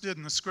Jesus did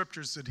in the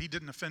Scriptures that he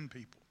didn't offend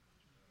people.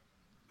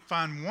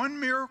 Find one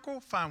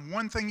miracle, find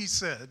one thing he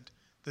said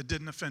that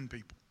didn't offend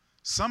people.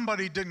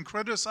 Somebody didn't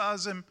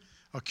criticize him,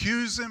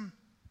 accuse him,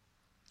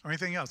 or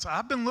anything else.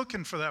 I've been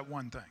looking for that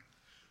one thing.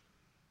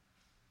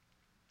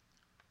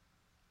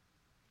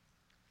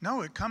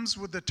 No, it comes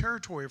with the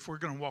territory if we're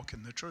going to walk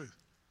in the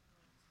truth.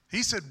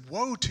 He said,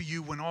 "Woe to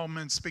you when all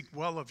men speak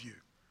well of you,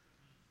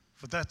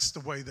 for that's the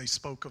way they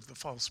spoke of the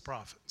false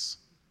prophets."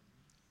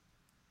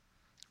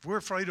 If we're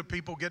afraid of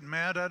people getting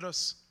mad at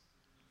us,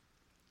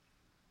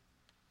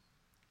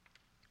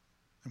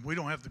 and we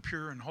don't have the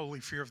pure and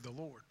holy fear of the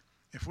Lord.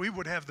 If we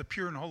would have the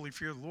pure and holy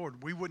fear of the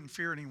Lord, we wouldn't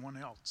fear anyone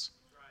else.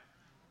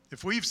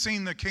 If we've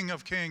seen the King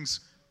of Kings,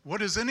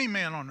 what is any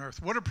man on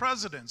earth? What are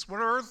presidents? What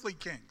are earthly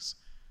kings?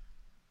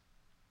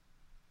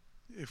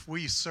 If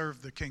we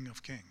serve the King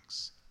of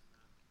Kings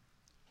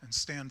and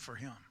stand for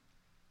him.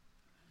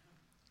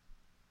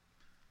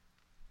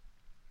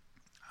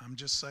 I'm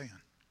just saying.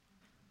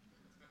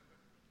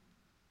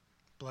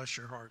 Bless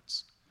your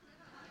hearts.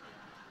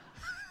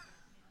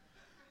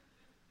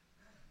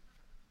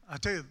 I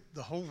tell you,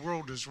 the whole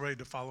world is ready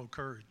to follow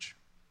courage.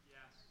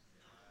 Yes.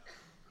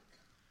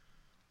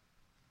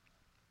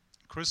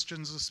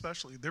 Christians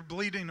especially. They're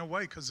bleeding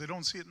away because they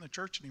don't see it in the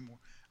church anymore.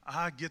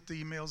 I get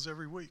the emails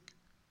every week.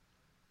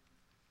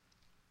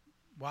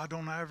 Why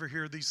don't I ever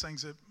hear these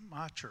things at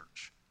my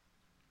church?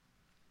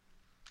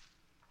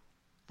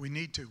 We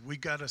need to. We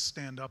got to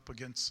stand up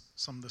against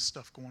some of the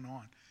stuff going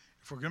on.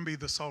 If we're going to be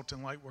the salt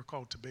and light we're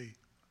called to be,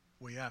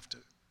 we have to.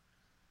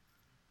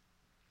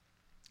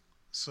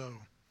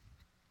 So,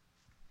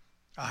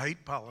 I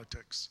hate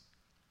politics.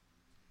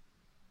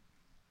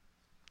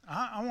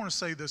 I want to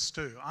say this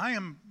too. I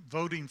am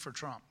voting for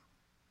Trump.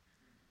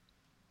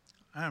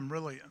 I'm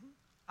really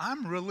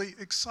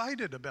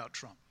excited about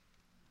Trump.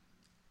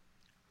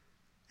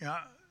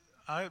 Yeah,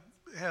 I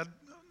had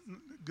a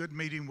good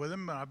meeting with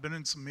him. I've been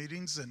in some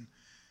meetings,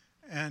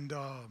 and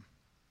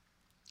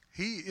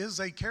he is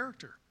a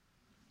character.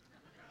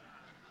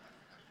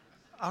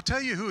 I'll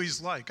tell you who he's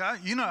like.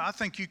 I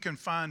think you can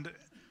find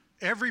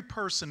every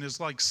person is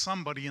like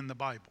somebody in the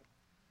Bible.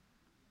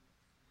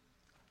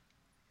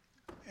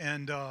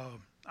 And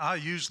I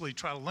usually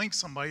try to link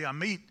somebody I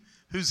meet,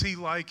 who's he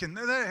like, and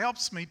that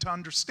helps me to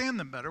understand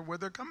them better, where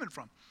they're coming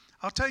from.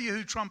 I'll tell you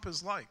who Trump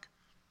is like.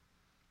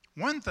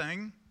 One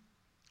thing,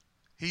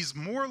 he's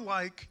more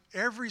like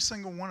every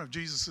single one of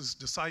Jesus'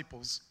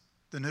 disciples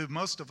than who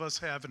most of us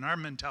have in our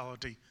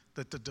mentality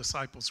that the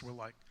disciples were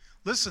like.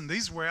 Listen,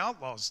 these were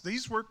outlaws.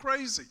 These were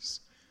crazies.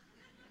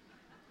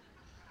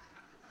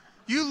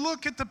 You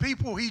look at the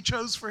people he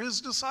chose for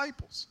his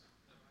disciples.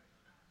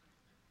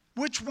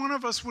 Which one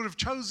of us would have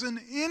chosen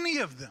any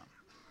of them?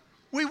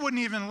 We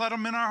wouldn't even let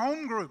them in our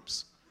home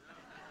groups.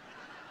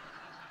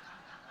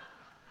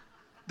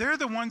 They're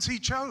the ones he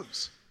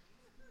chose.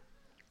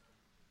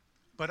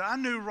 But I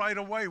knew right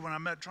away when I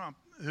met Trump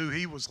who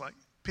he was like.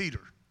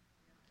 Peter.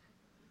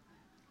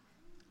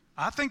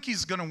 I think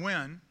he's going to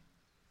win.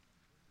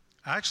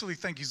 I actually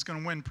think he's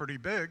going to win pretty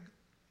big.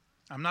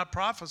 I'm not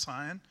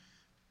prophesying.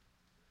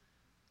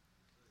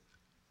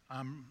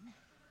 I'm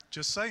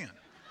just saying.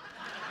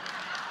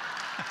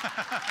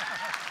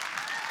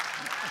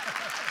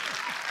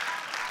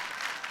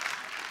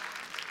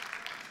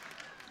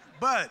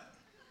 But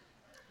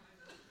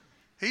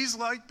he's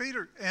like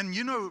Peter. And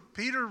you know,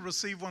 Peter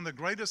received one of the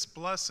greatest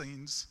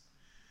blessings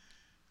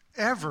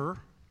ever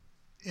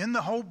in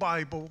the whole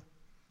Bible.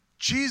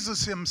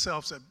 Jesus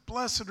himself said,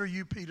 "Blessed are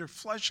you, Peter.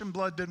 Flesh and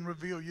blood didn't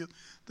reveal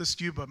this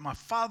to you, but my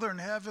Father in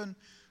heaven.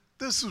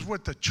 This is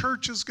what the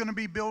church is going to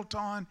be built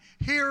on.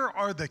 Here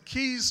are the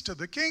keys to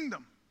the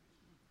kingdom."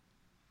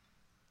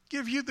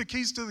 Give you the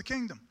keys to the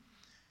kingdom.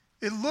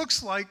 It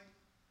looks like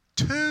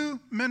 2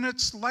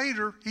 minutes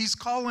later, he's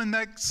calling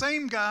that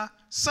same guy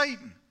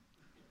Satan.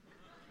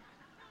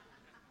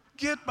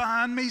 Get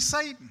behind me,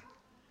 Satan.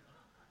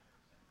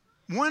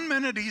 1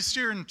 minute he's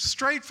steering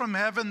straight from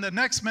heaven, the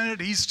next minute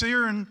he's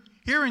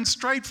hearing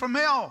straight from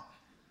hell.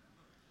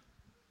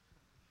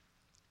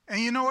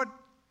 And you know what?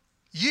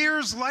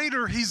 Years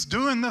later, he's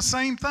doing the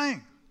same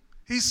thing.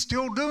 He's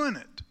still doing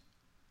it.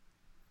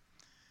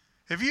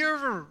 Have you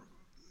ever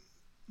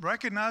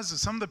recognized that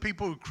some of the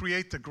people who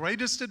create the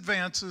greatest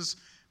advances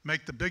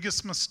make the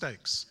biggest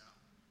mistakes?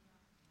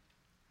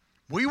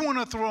 We want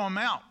to throw them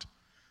out.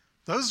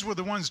 Those were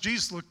the ones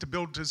Jesus looked to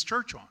build his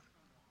church on.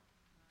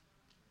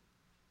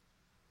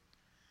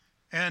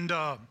 And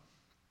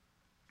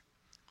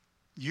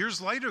years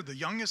later, the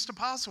youngest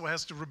apostle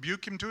has to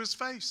rebuke him to his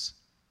face.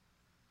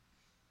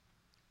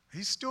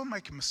 He's still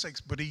making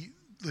mistakes, but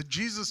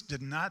Jesus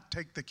did not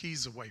take the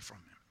keys away from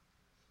him,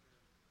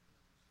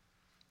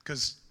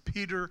 because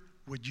Peter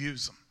would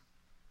use them.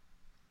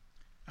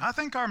 I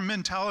think our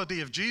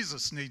mentality of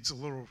Jesus needs a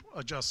little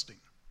adjusting.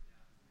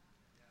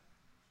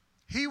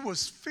 He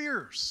was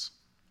fierce.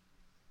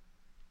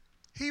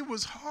 He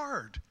was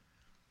hard.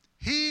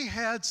 He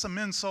had some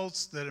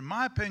insults that, in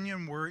my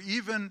opinion, were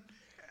even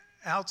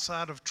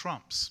outside of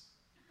Trump's.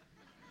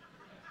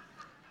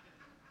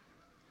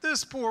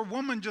 This poor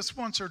woman just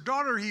wants her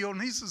daughter healed,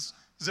 and he says,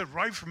 "Is it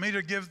right for me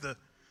to give the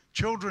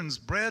children's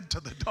bread to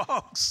the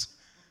dogs?"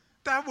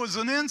 That was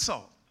an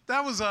insult.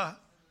 That was an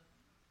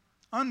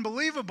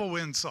unbelievable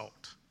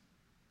insult.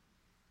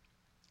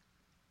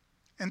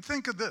 And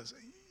think of this.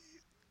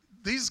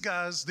 These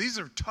guys, these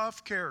are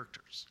tough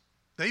characters.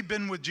 They've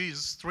been with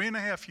Jesus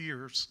 3.5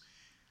 years.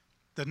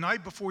 The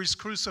night before he's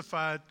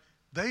crucified,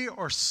 they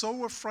are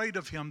so afraid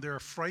of him, they're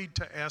afraid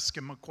to ask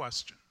him a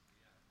question.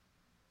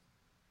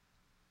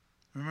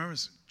 Remember,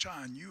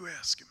 John, you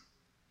ask him.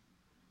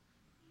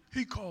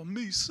 He called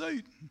me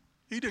Satan.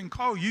 He didn't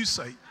call you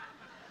Satan.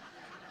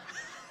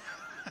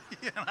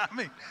 You know what I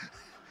mean?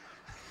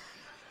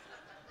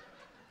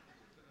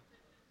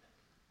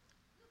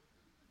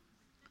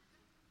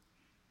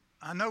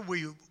 I know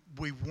we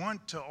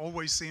want to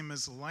always see him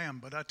as a lamb,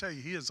 but I tell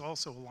you, he is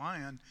also a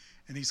lion,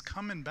 and he's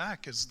coming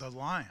back as the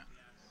lion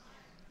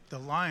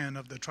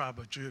of the tribe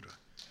of Judah.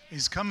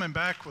 He's coming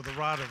back with a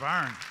rod of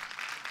iron.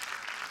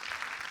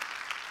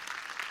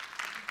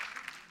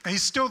 And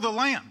he's still the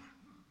lamb.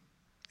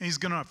 He's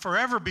going to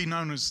forever be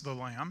known as the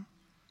lamb.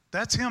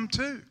 That's him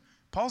too.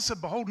 Paul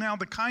said, "Behold now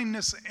the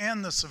kindness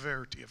and the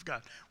severity of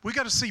God." We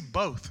got to see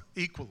both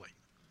equally.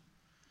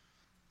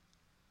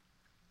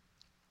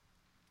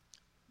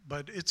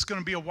 But it's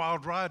going to be a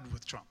wild ride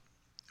with Trump.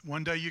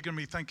 One day you're going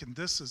to be thinking,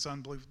 "This is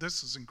unbelievable.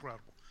 This is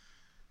incredible.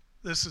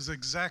 This is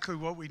exactly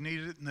what we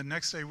needed." And the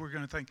next day we're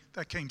going to think,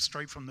 "That came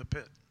straight from the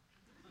pit."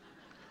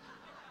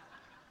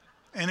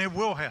 And it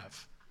will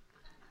have.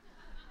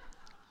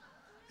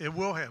 It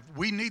will have.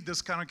 We need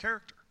this kind of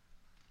character.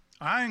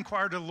 I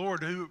inquired of the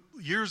Lord a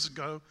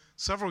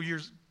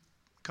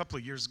couple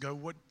of years ago,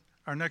 what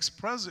our next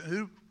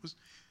president,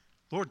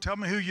 Lord, tell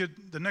me who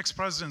the next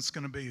president's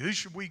going to be. Who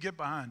should we get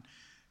behind?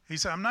 He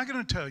said, "I'm not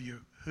going to tell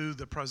you who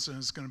the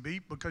president is going to be,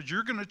 because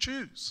you're going to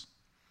choose."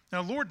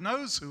 Now, the Lord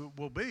knows who it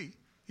will be.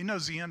 He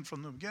knows the end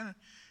from the beginning.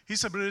 He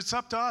said, "But it's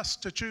up to us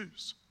to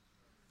choose."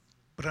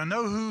 But I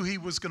know who he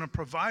was going to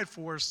provide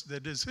for us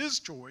that is his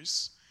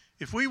choice,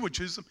 if we would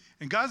choose him.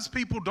 And God's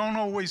people don't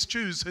always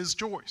choose his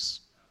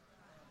choice.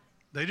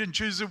 They didn't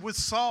choose it with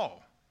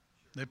Saul.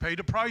 They paid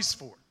a price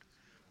for it.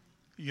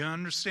 You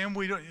understand?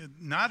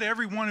 Not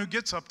everyone who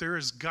gets up there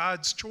is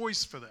God's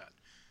choice for that.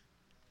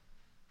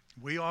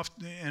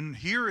 And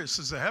here it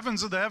says, "The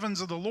heavens of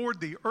the Lord,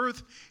 the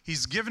earth,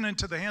 he's given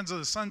into the hands of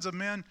the sons of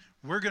men."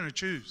 We're going to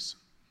choose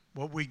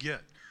what we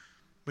get.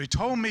 But he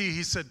told me,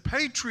 he said,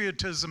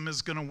 patriotism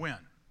is going to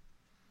win.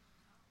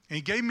 And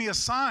he gave me a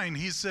sign.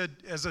 He said,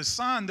 as a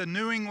sign, the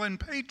New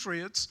England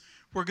Patriots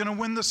were going to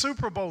win the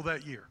Super Bowl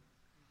that year.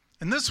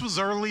 And this was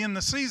early in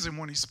the season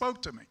when he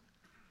spoke to me.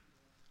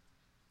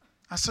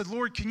 I said,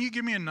 Lord, can you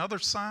give me another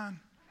sign?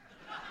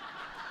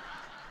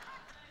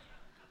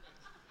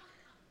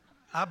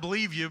 I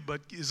believe you,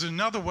 but is there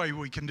another way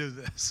we can do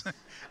this?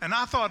 And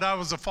I thought I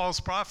was a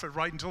false prophet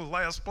right until the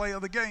last play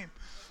of the game.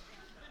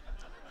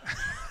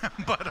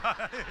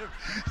 But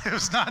it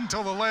was not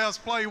until the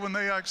last play when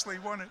they actually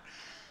won it.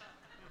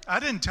 I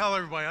didn't tell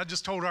everybody. I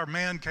just told our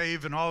man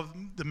cave and all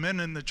the men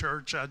in the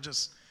church. I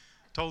just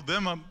told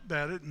them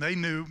about it, and they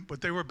knew,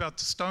 but they were about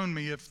to stone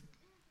me if.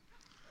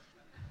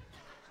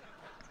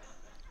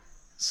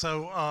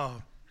 So,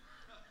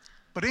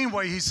 but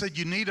anyway, he said,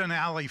 you need an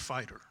alley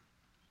fighter.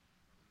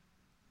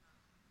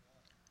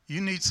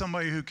 You need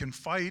somebody who can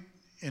fight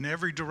in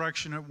every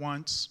direction at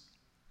once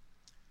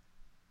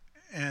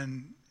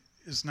and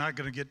is not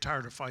going to get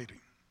tired of fighting.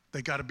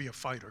 They got to be a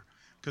fighter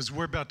because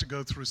we're about to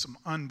go through some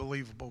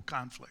unbelievable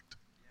conflict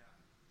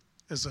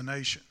as a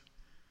nation.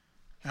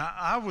 Now,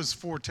 I was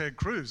for Ted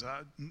Cruz.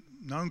 I'd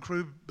known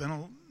Cruz, been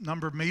a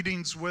number of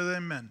meetings with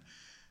him,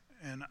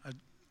 and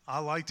I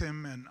liked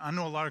him, and I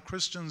know a lot of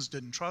Christians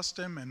didn't trust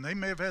him, and they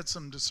may have had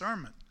some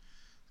discernment.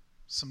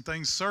 Some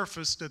things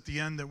surfaced at the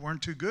end that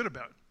weren't too good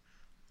about it.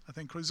 I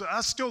think Cruz, I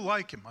still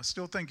like him. I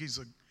still think he's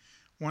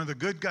one of the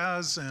good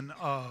guys, and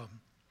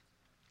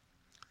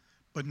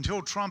but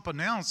until Trump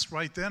announced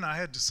right then, I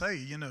had to say,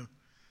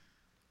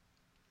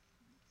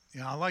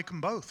 I like them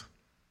both.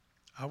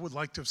 I would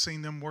like to have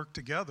seen them work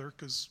together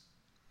because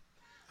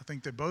I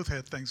think they both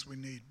had things we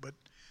need.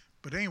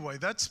 But anyway,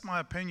 that's my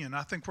opinion.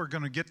 I think we're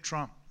going to get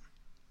Trump.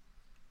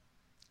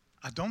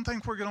 I don't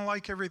think we're going to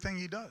like everything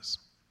he does.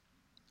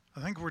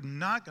 I think we're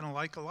not going to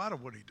like a lot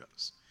of what he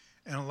does.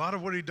 And a lot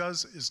of what he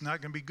does is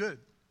not going to be good.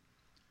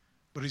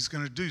 But he's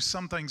going to do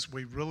some things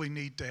we really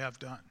need to have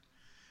done.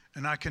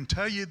 And I can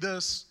tell you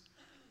this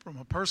from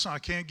a person, I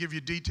can't give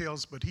you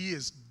details, but he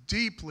is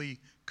deeply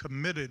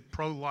committed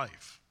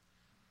pro-life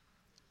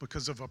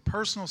because of a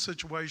personal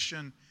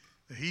situation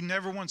that he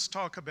never wants to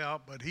talk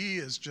about, but he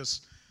is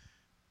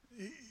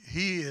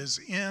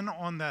in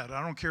on that.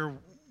 I don't care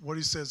what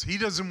he says. He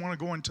doesn't want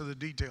to go into the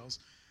details,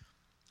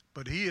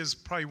 but he is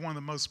probably one of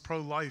the most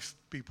pro-life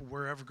people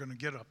we're ever going to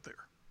get up there.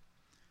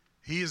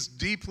 He is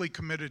deeply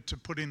committed to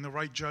putting the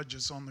right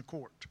judges on the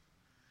court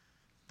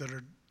that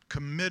are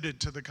committed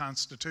to the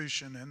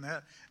Constitution, and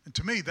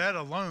to me, that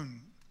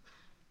alone,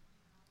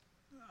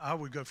 I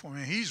would go for him.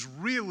 And he's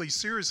really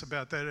serious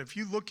about that. If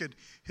you look at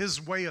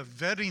his way of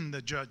vetting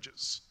the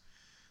judges,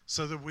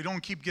 so that we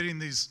don't keep getting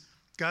these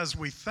guys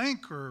we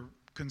think are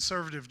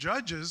conservative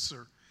judges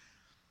or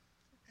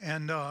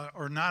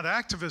not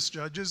activist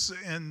judges,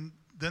 and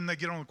then they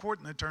get on the court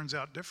and it turns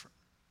out different.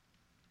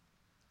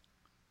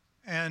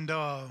 And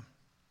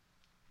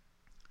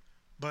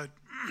but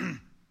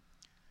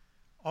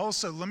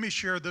also, let me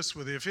share this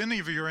with you. If any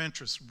of you are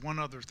interested, one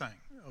other thing,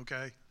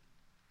 okay?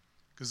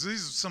 Because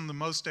these are some of the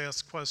most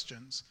asked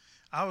questions.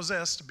 I was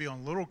asked to be on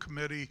a little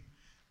committee.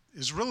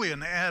 It's really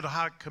an ad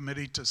hoc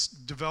committee to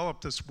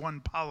develop this one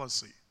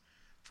policy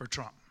for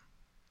Trump.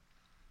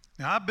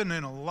 Now, I've been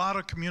in a lot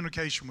of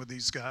communication with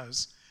these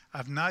guys.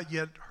 I've not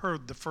yet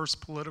heard the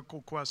first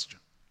political question.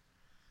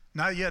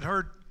 I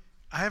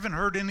haven't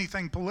heard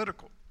anything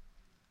political.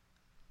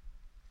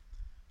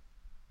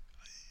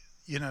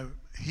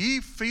 He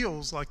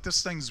feels like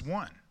this thing's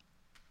won.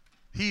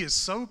 He is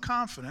so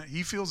confident,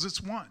 he feels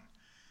it's won.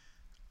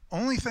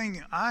 Only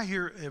thing I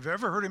have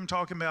ever heard him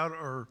talking about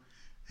or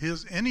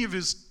any of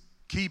his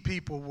key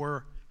people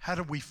were, how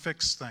do we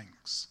fix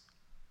things?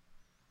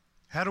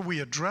 How do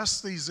we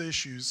address these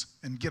issues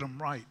and get them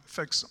right,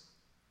 fix them?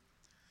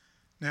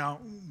 Now,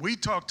 we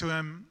talked to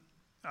him.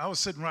 I was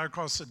sitting right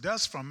across the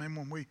desk from him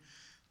when we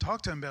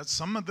talked to him about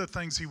some of the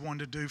things he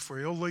wanted to do for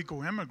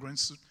illegal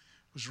immigrants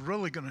was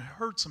really going to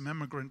hurt some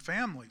immigrant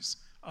families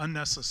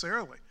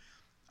unnecessarily.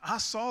 I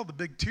saw the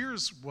big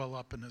tears well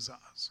up in his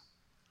eyes.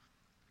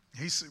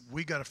 He said,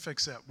 we got to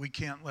fix that. We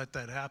can't let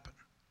that happen.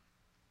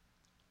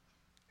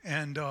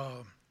 And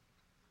the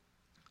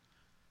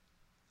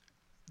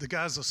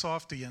guy's a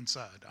softy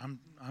inside.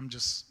 I'm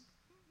just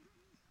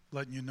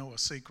letting you know a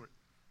secret.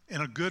 In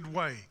a good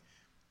way.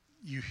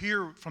 You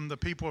hear from the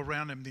people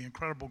around him the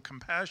incredible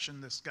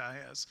compassion this guy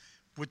has,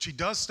 which he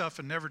does stuff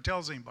and never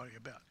tells anybody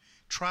about.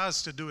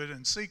 Tries to do it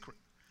in secret.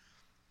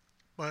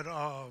 But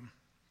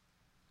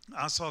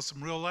I saw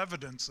some real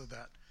evidence of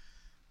that.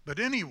 But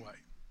anyway,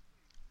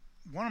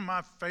 one of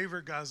my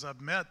favorite guys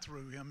I've met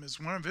through him is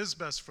one of his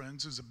best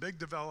friends who's a big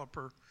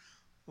developer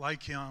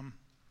like him.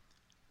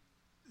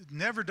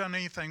 Never done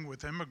anything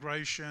with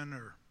immigration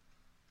or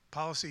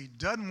policy.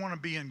 Doesn't want to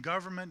be in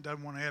government,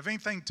 doesn't want to have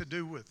anything to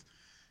do with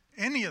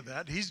any of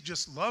that. He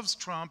just loves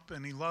Trump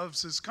and he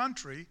loves his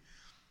country.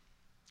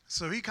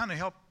 So he kind of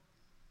helped,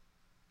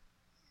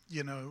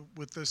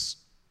 with this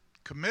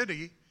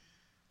committee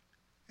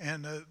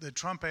and that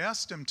Trump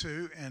asked him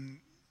to, and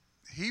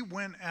he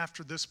went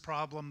after this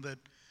problem that,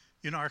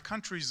 our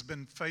country's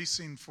been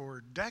facing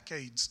for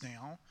decades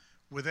now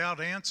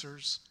without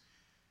answers.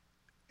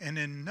 and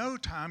in no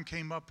time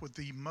came up with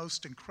the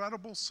most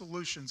incredible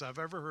solutions I've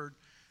ever heard,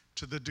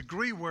 to the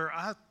degree where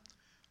I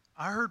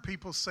heard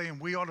people saying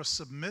we ought to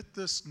submit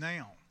this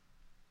now,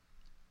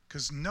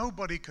 because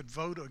nobody could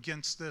vote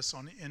against this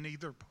in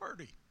either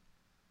party.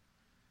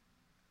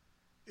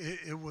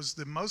 It was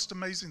the most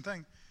amazing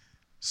thing.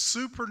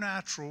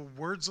 Supernatural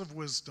words of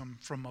wisdom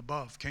from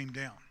above came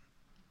down.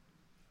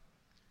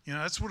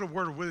 That's what a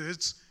word of wisdom,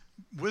 it's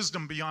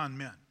wisdom beyond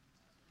men.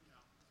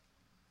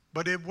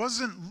 But it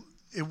wasn't,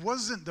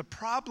 the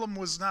problem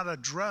was not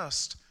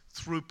addressed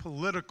through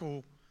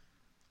political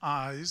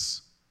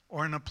eyes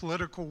or in a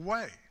political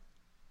way.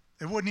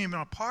 It wasn't even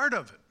a part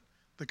of it,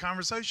 the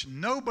conversation.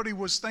 Nobody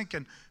was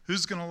thinking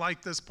who's going to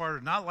like this part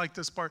or not like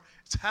this part.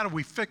 It's how do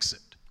we fix it?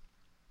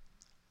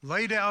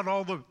 Laid out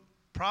all the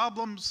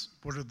problems.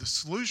 What are the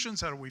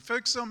solutions? How do we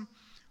fix them?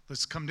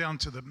 Let's come down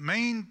to the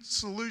main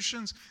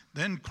solutions,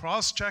 then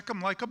cross-check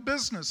them like a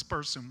business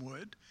person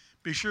would.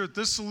 Be sure that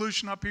this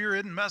solution up here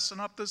isn't messing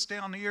up this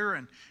down here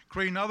and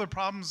creating other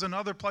problems in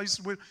other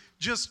places. We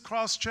just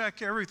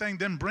cross-check everything,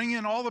 then bring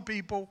in all the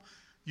people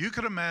you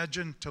could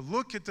imagine to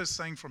look at this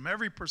thing from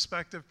every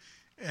perspective,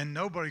 and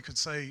nobody could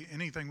say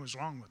anything was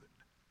wrong with it.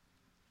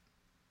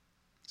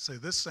 Say,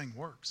 this thing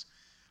works.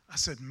 I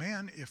said,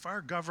 man, if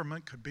our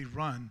government could be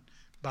run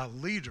by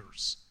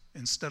leaders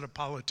instead of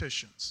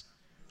politicians,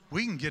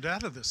 we can get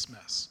out of this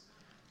mess.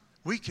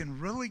 We can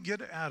really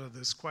get out of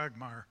this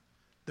quagmire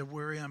that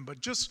we're in.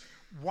 But just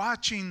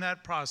watching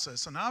that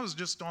process, and I was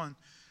just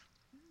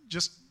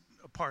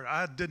a part.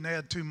 I didn't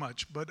add too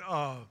much, but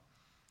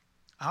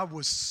I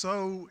was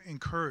so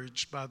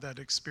encouraged by that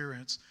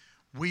experience.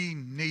 We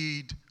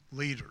need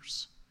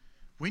leaders.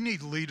 We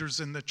need leaders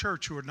in the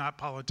church who are not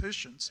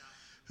politicians,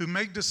 who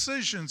make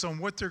decisions on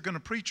what they're going to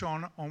preach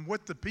on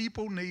what the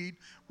people need,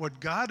 what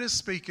God is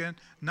speaking,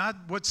 not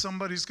what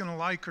somebody's going to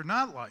like or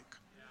not like.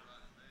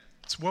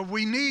 It's what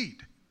we need.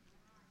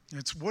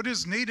 It's what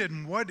is needed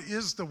and what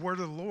is the word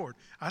of the Lord.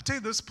 I tell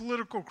you, this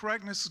political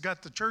correctness has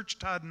got the church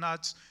tied in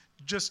knots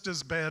just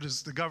as bad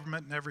as the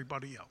government and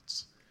everybody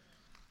else.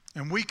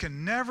 And we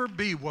can never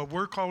be what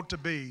we're called to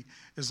be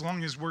as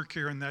long as we're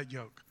carrying that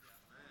yoke.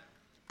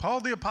 Paul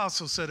the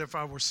Apostle said, if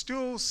I were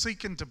still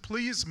seeking to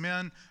please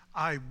men,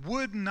 I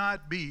would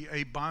not be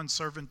a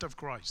bondservant of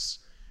Christ.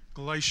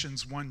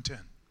 Galatians 1:10.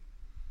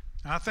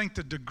 I think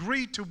the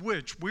degree to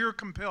which we are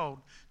compelled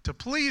to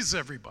please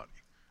everybody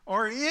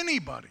or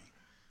anybody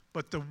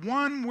but the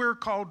one we're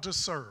called to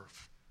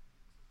serve,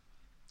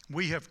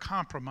 we have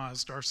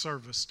compromised our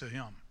service to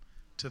him,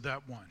 to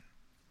that one.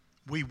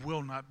 We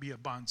will not be a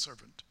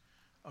bondservant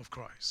of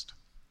Christ.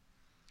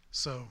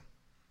 So,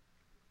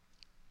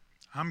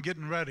 I'm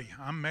getting ready.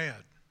 I'm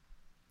mad.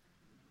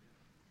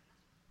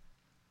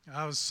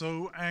 I was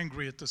so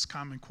angry at this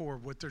Common Core,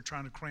 what they're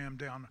trying to cram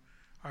down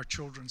our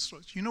children's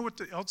throats. You know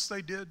what else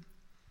they did?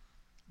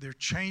 They're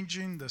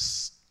changing the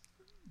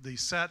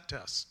SAT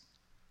test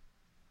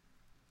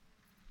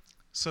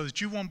so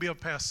that you won't be able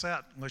to pass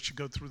SAT unless you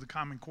go through the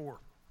Common Core.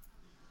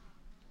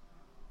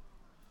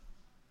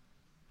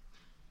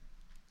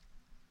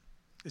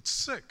 It's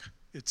sick,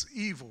 it's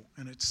evil,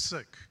 and it's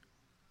sick.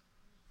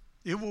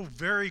 It will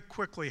very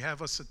quickly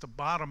have us at the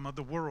bottom of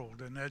the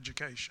world in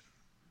education.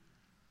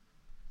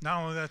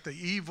 Not only that, the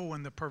evil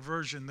and the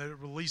perversion that it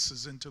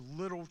releases into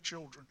little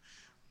children.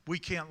 We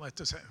can't let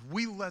this happen.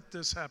 We let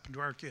this happen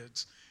to our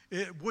kids.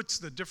 What's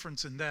the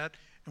difference in that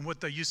and what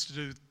they used to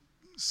do,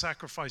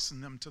 sacrificing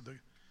them to the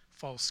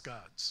false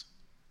gods?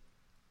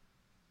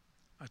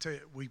 I tell you,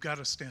 we've got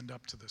to stand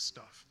up to this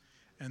stuff.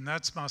 And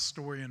that's my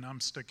story, and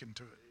I'm sticking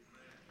to it.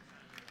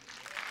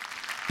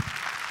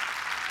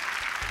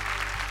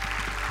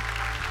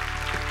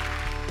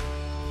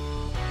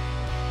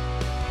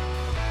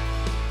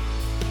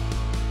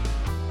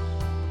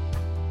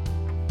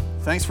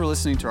 Thanks for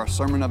listening to our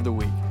Sermon of the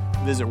Week.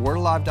 Visit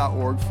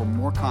wordalive.org for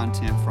more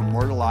content from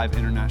Word Alive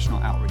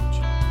International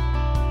Outreach.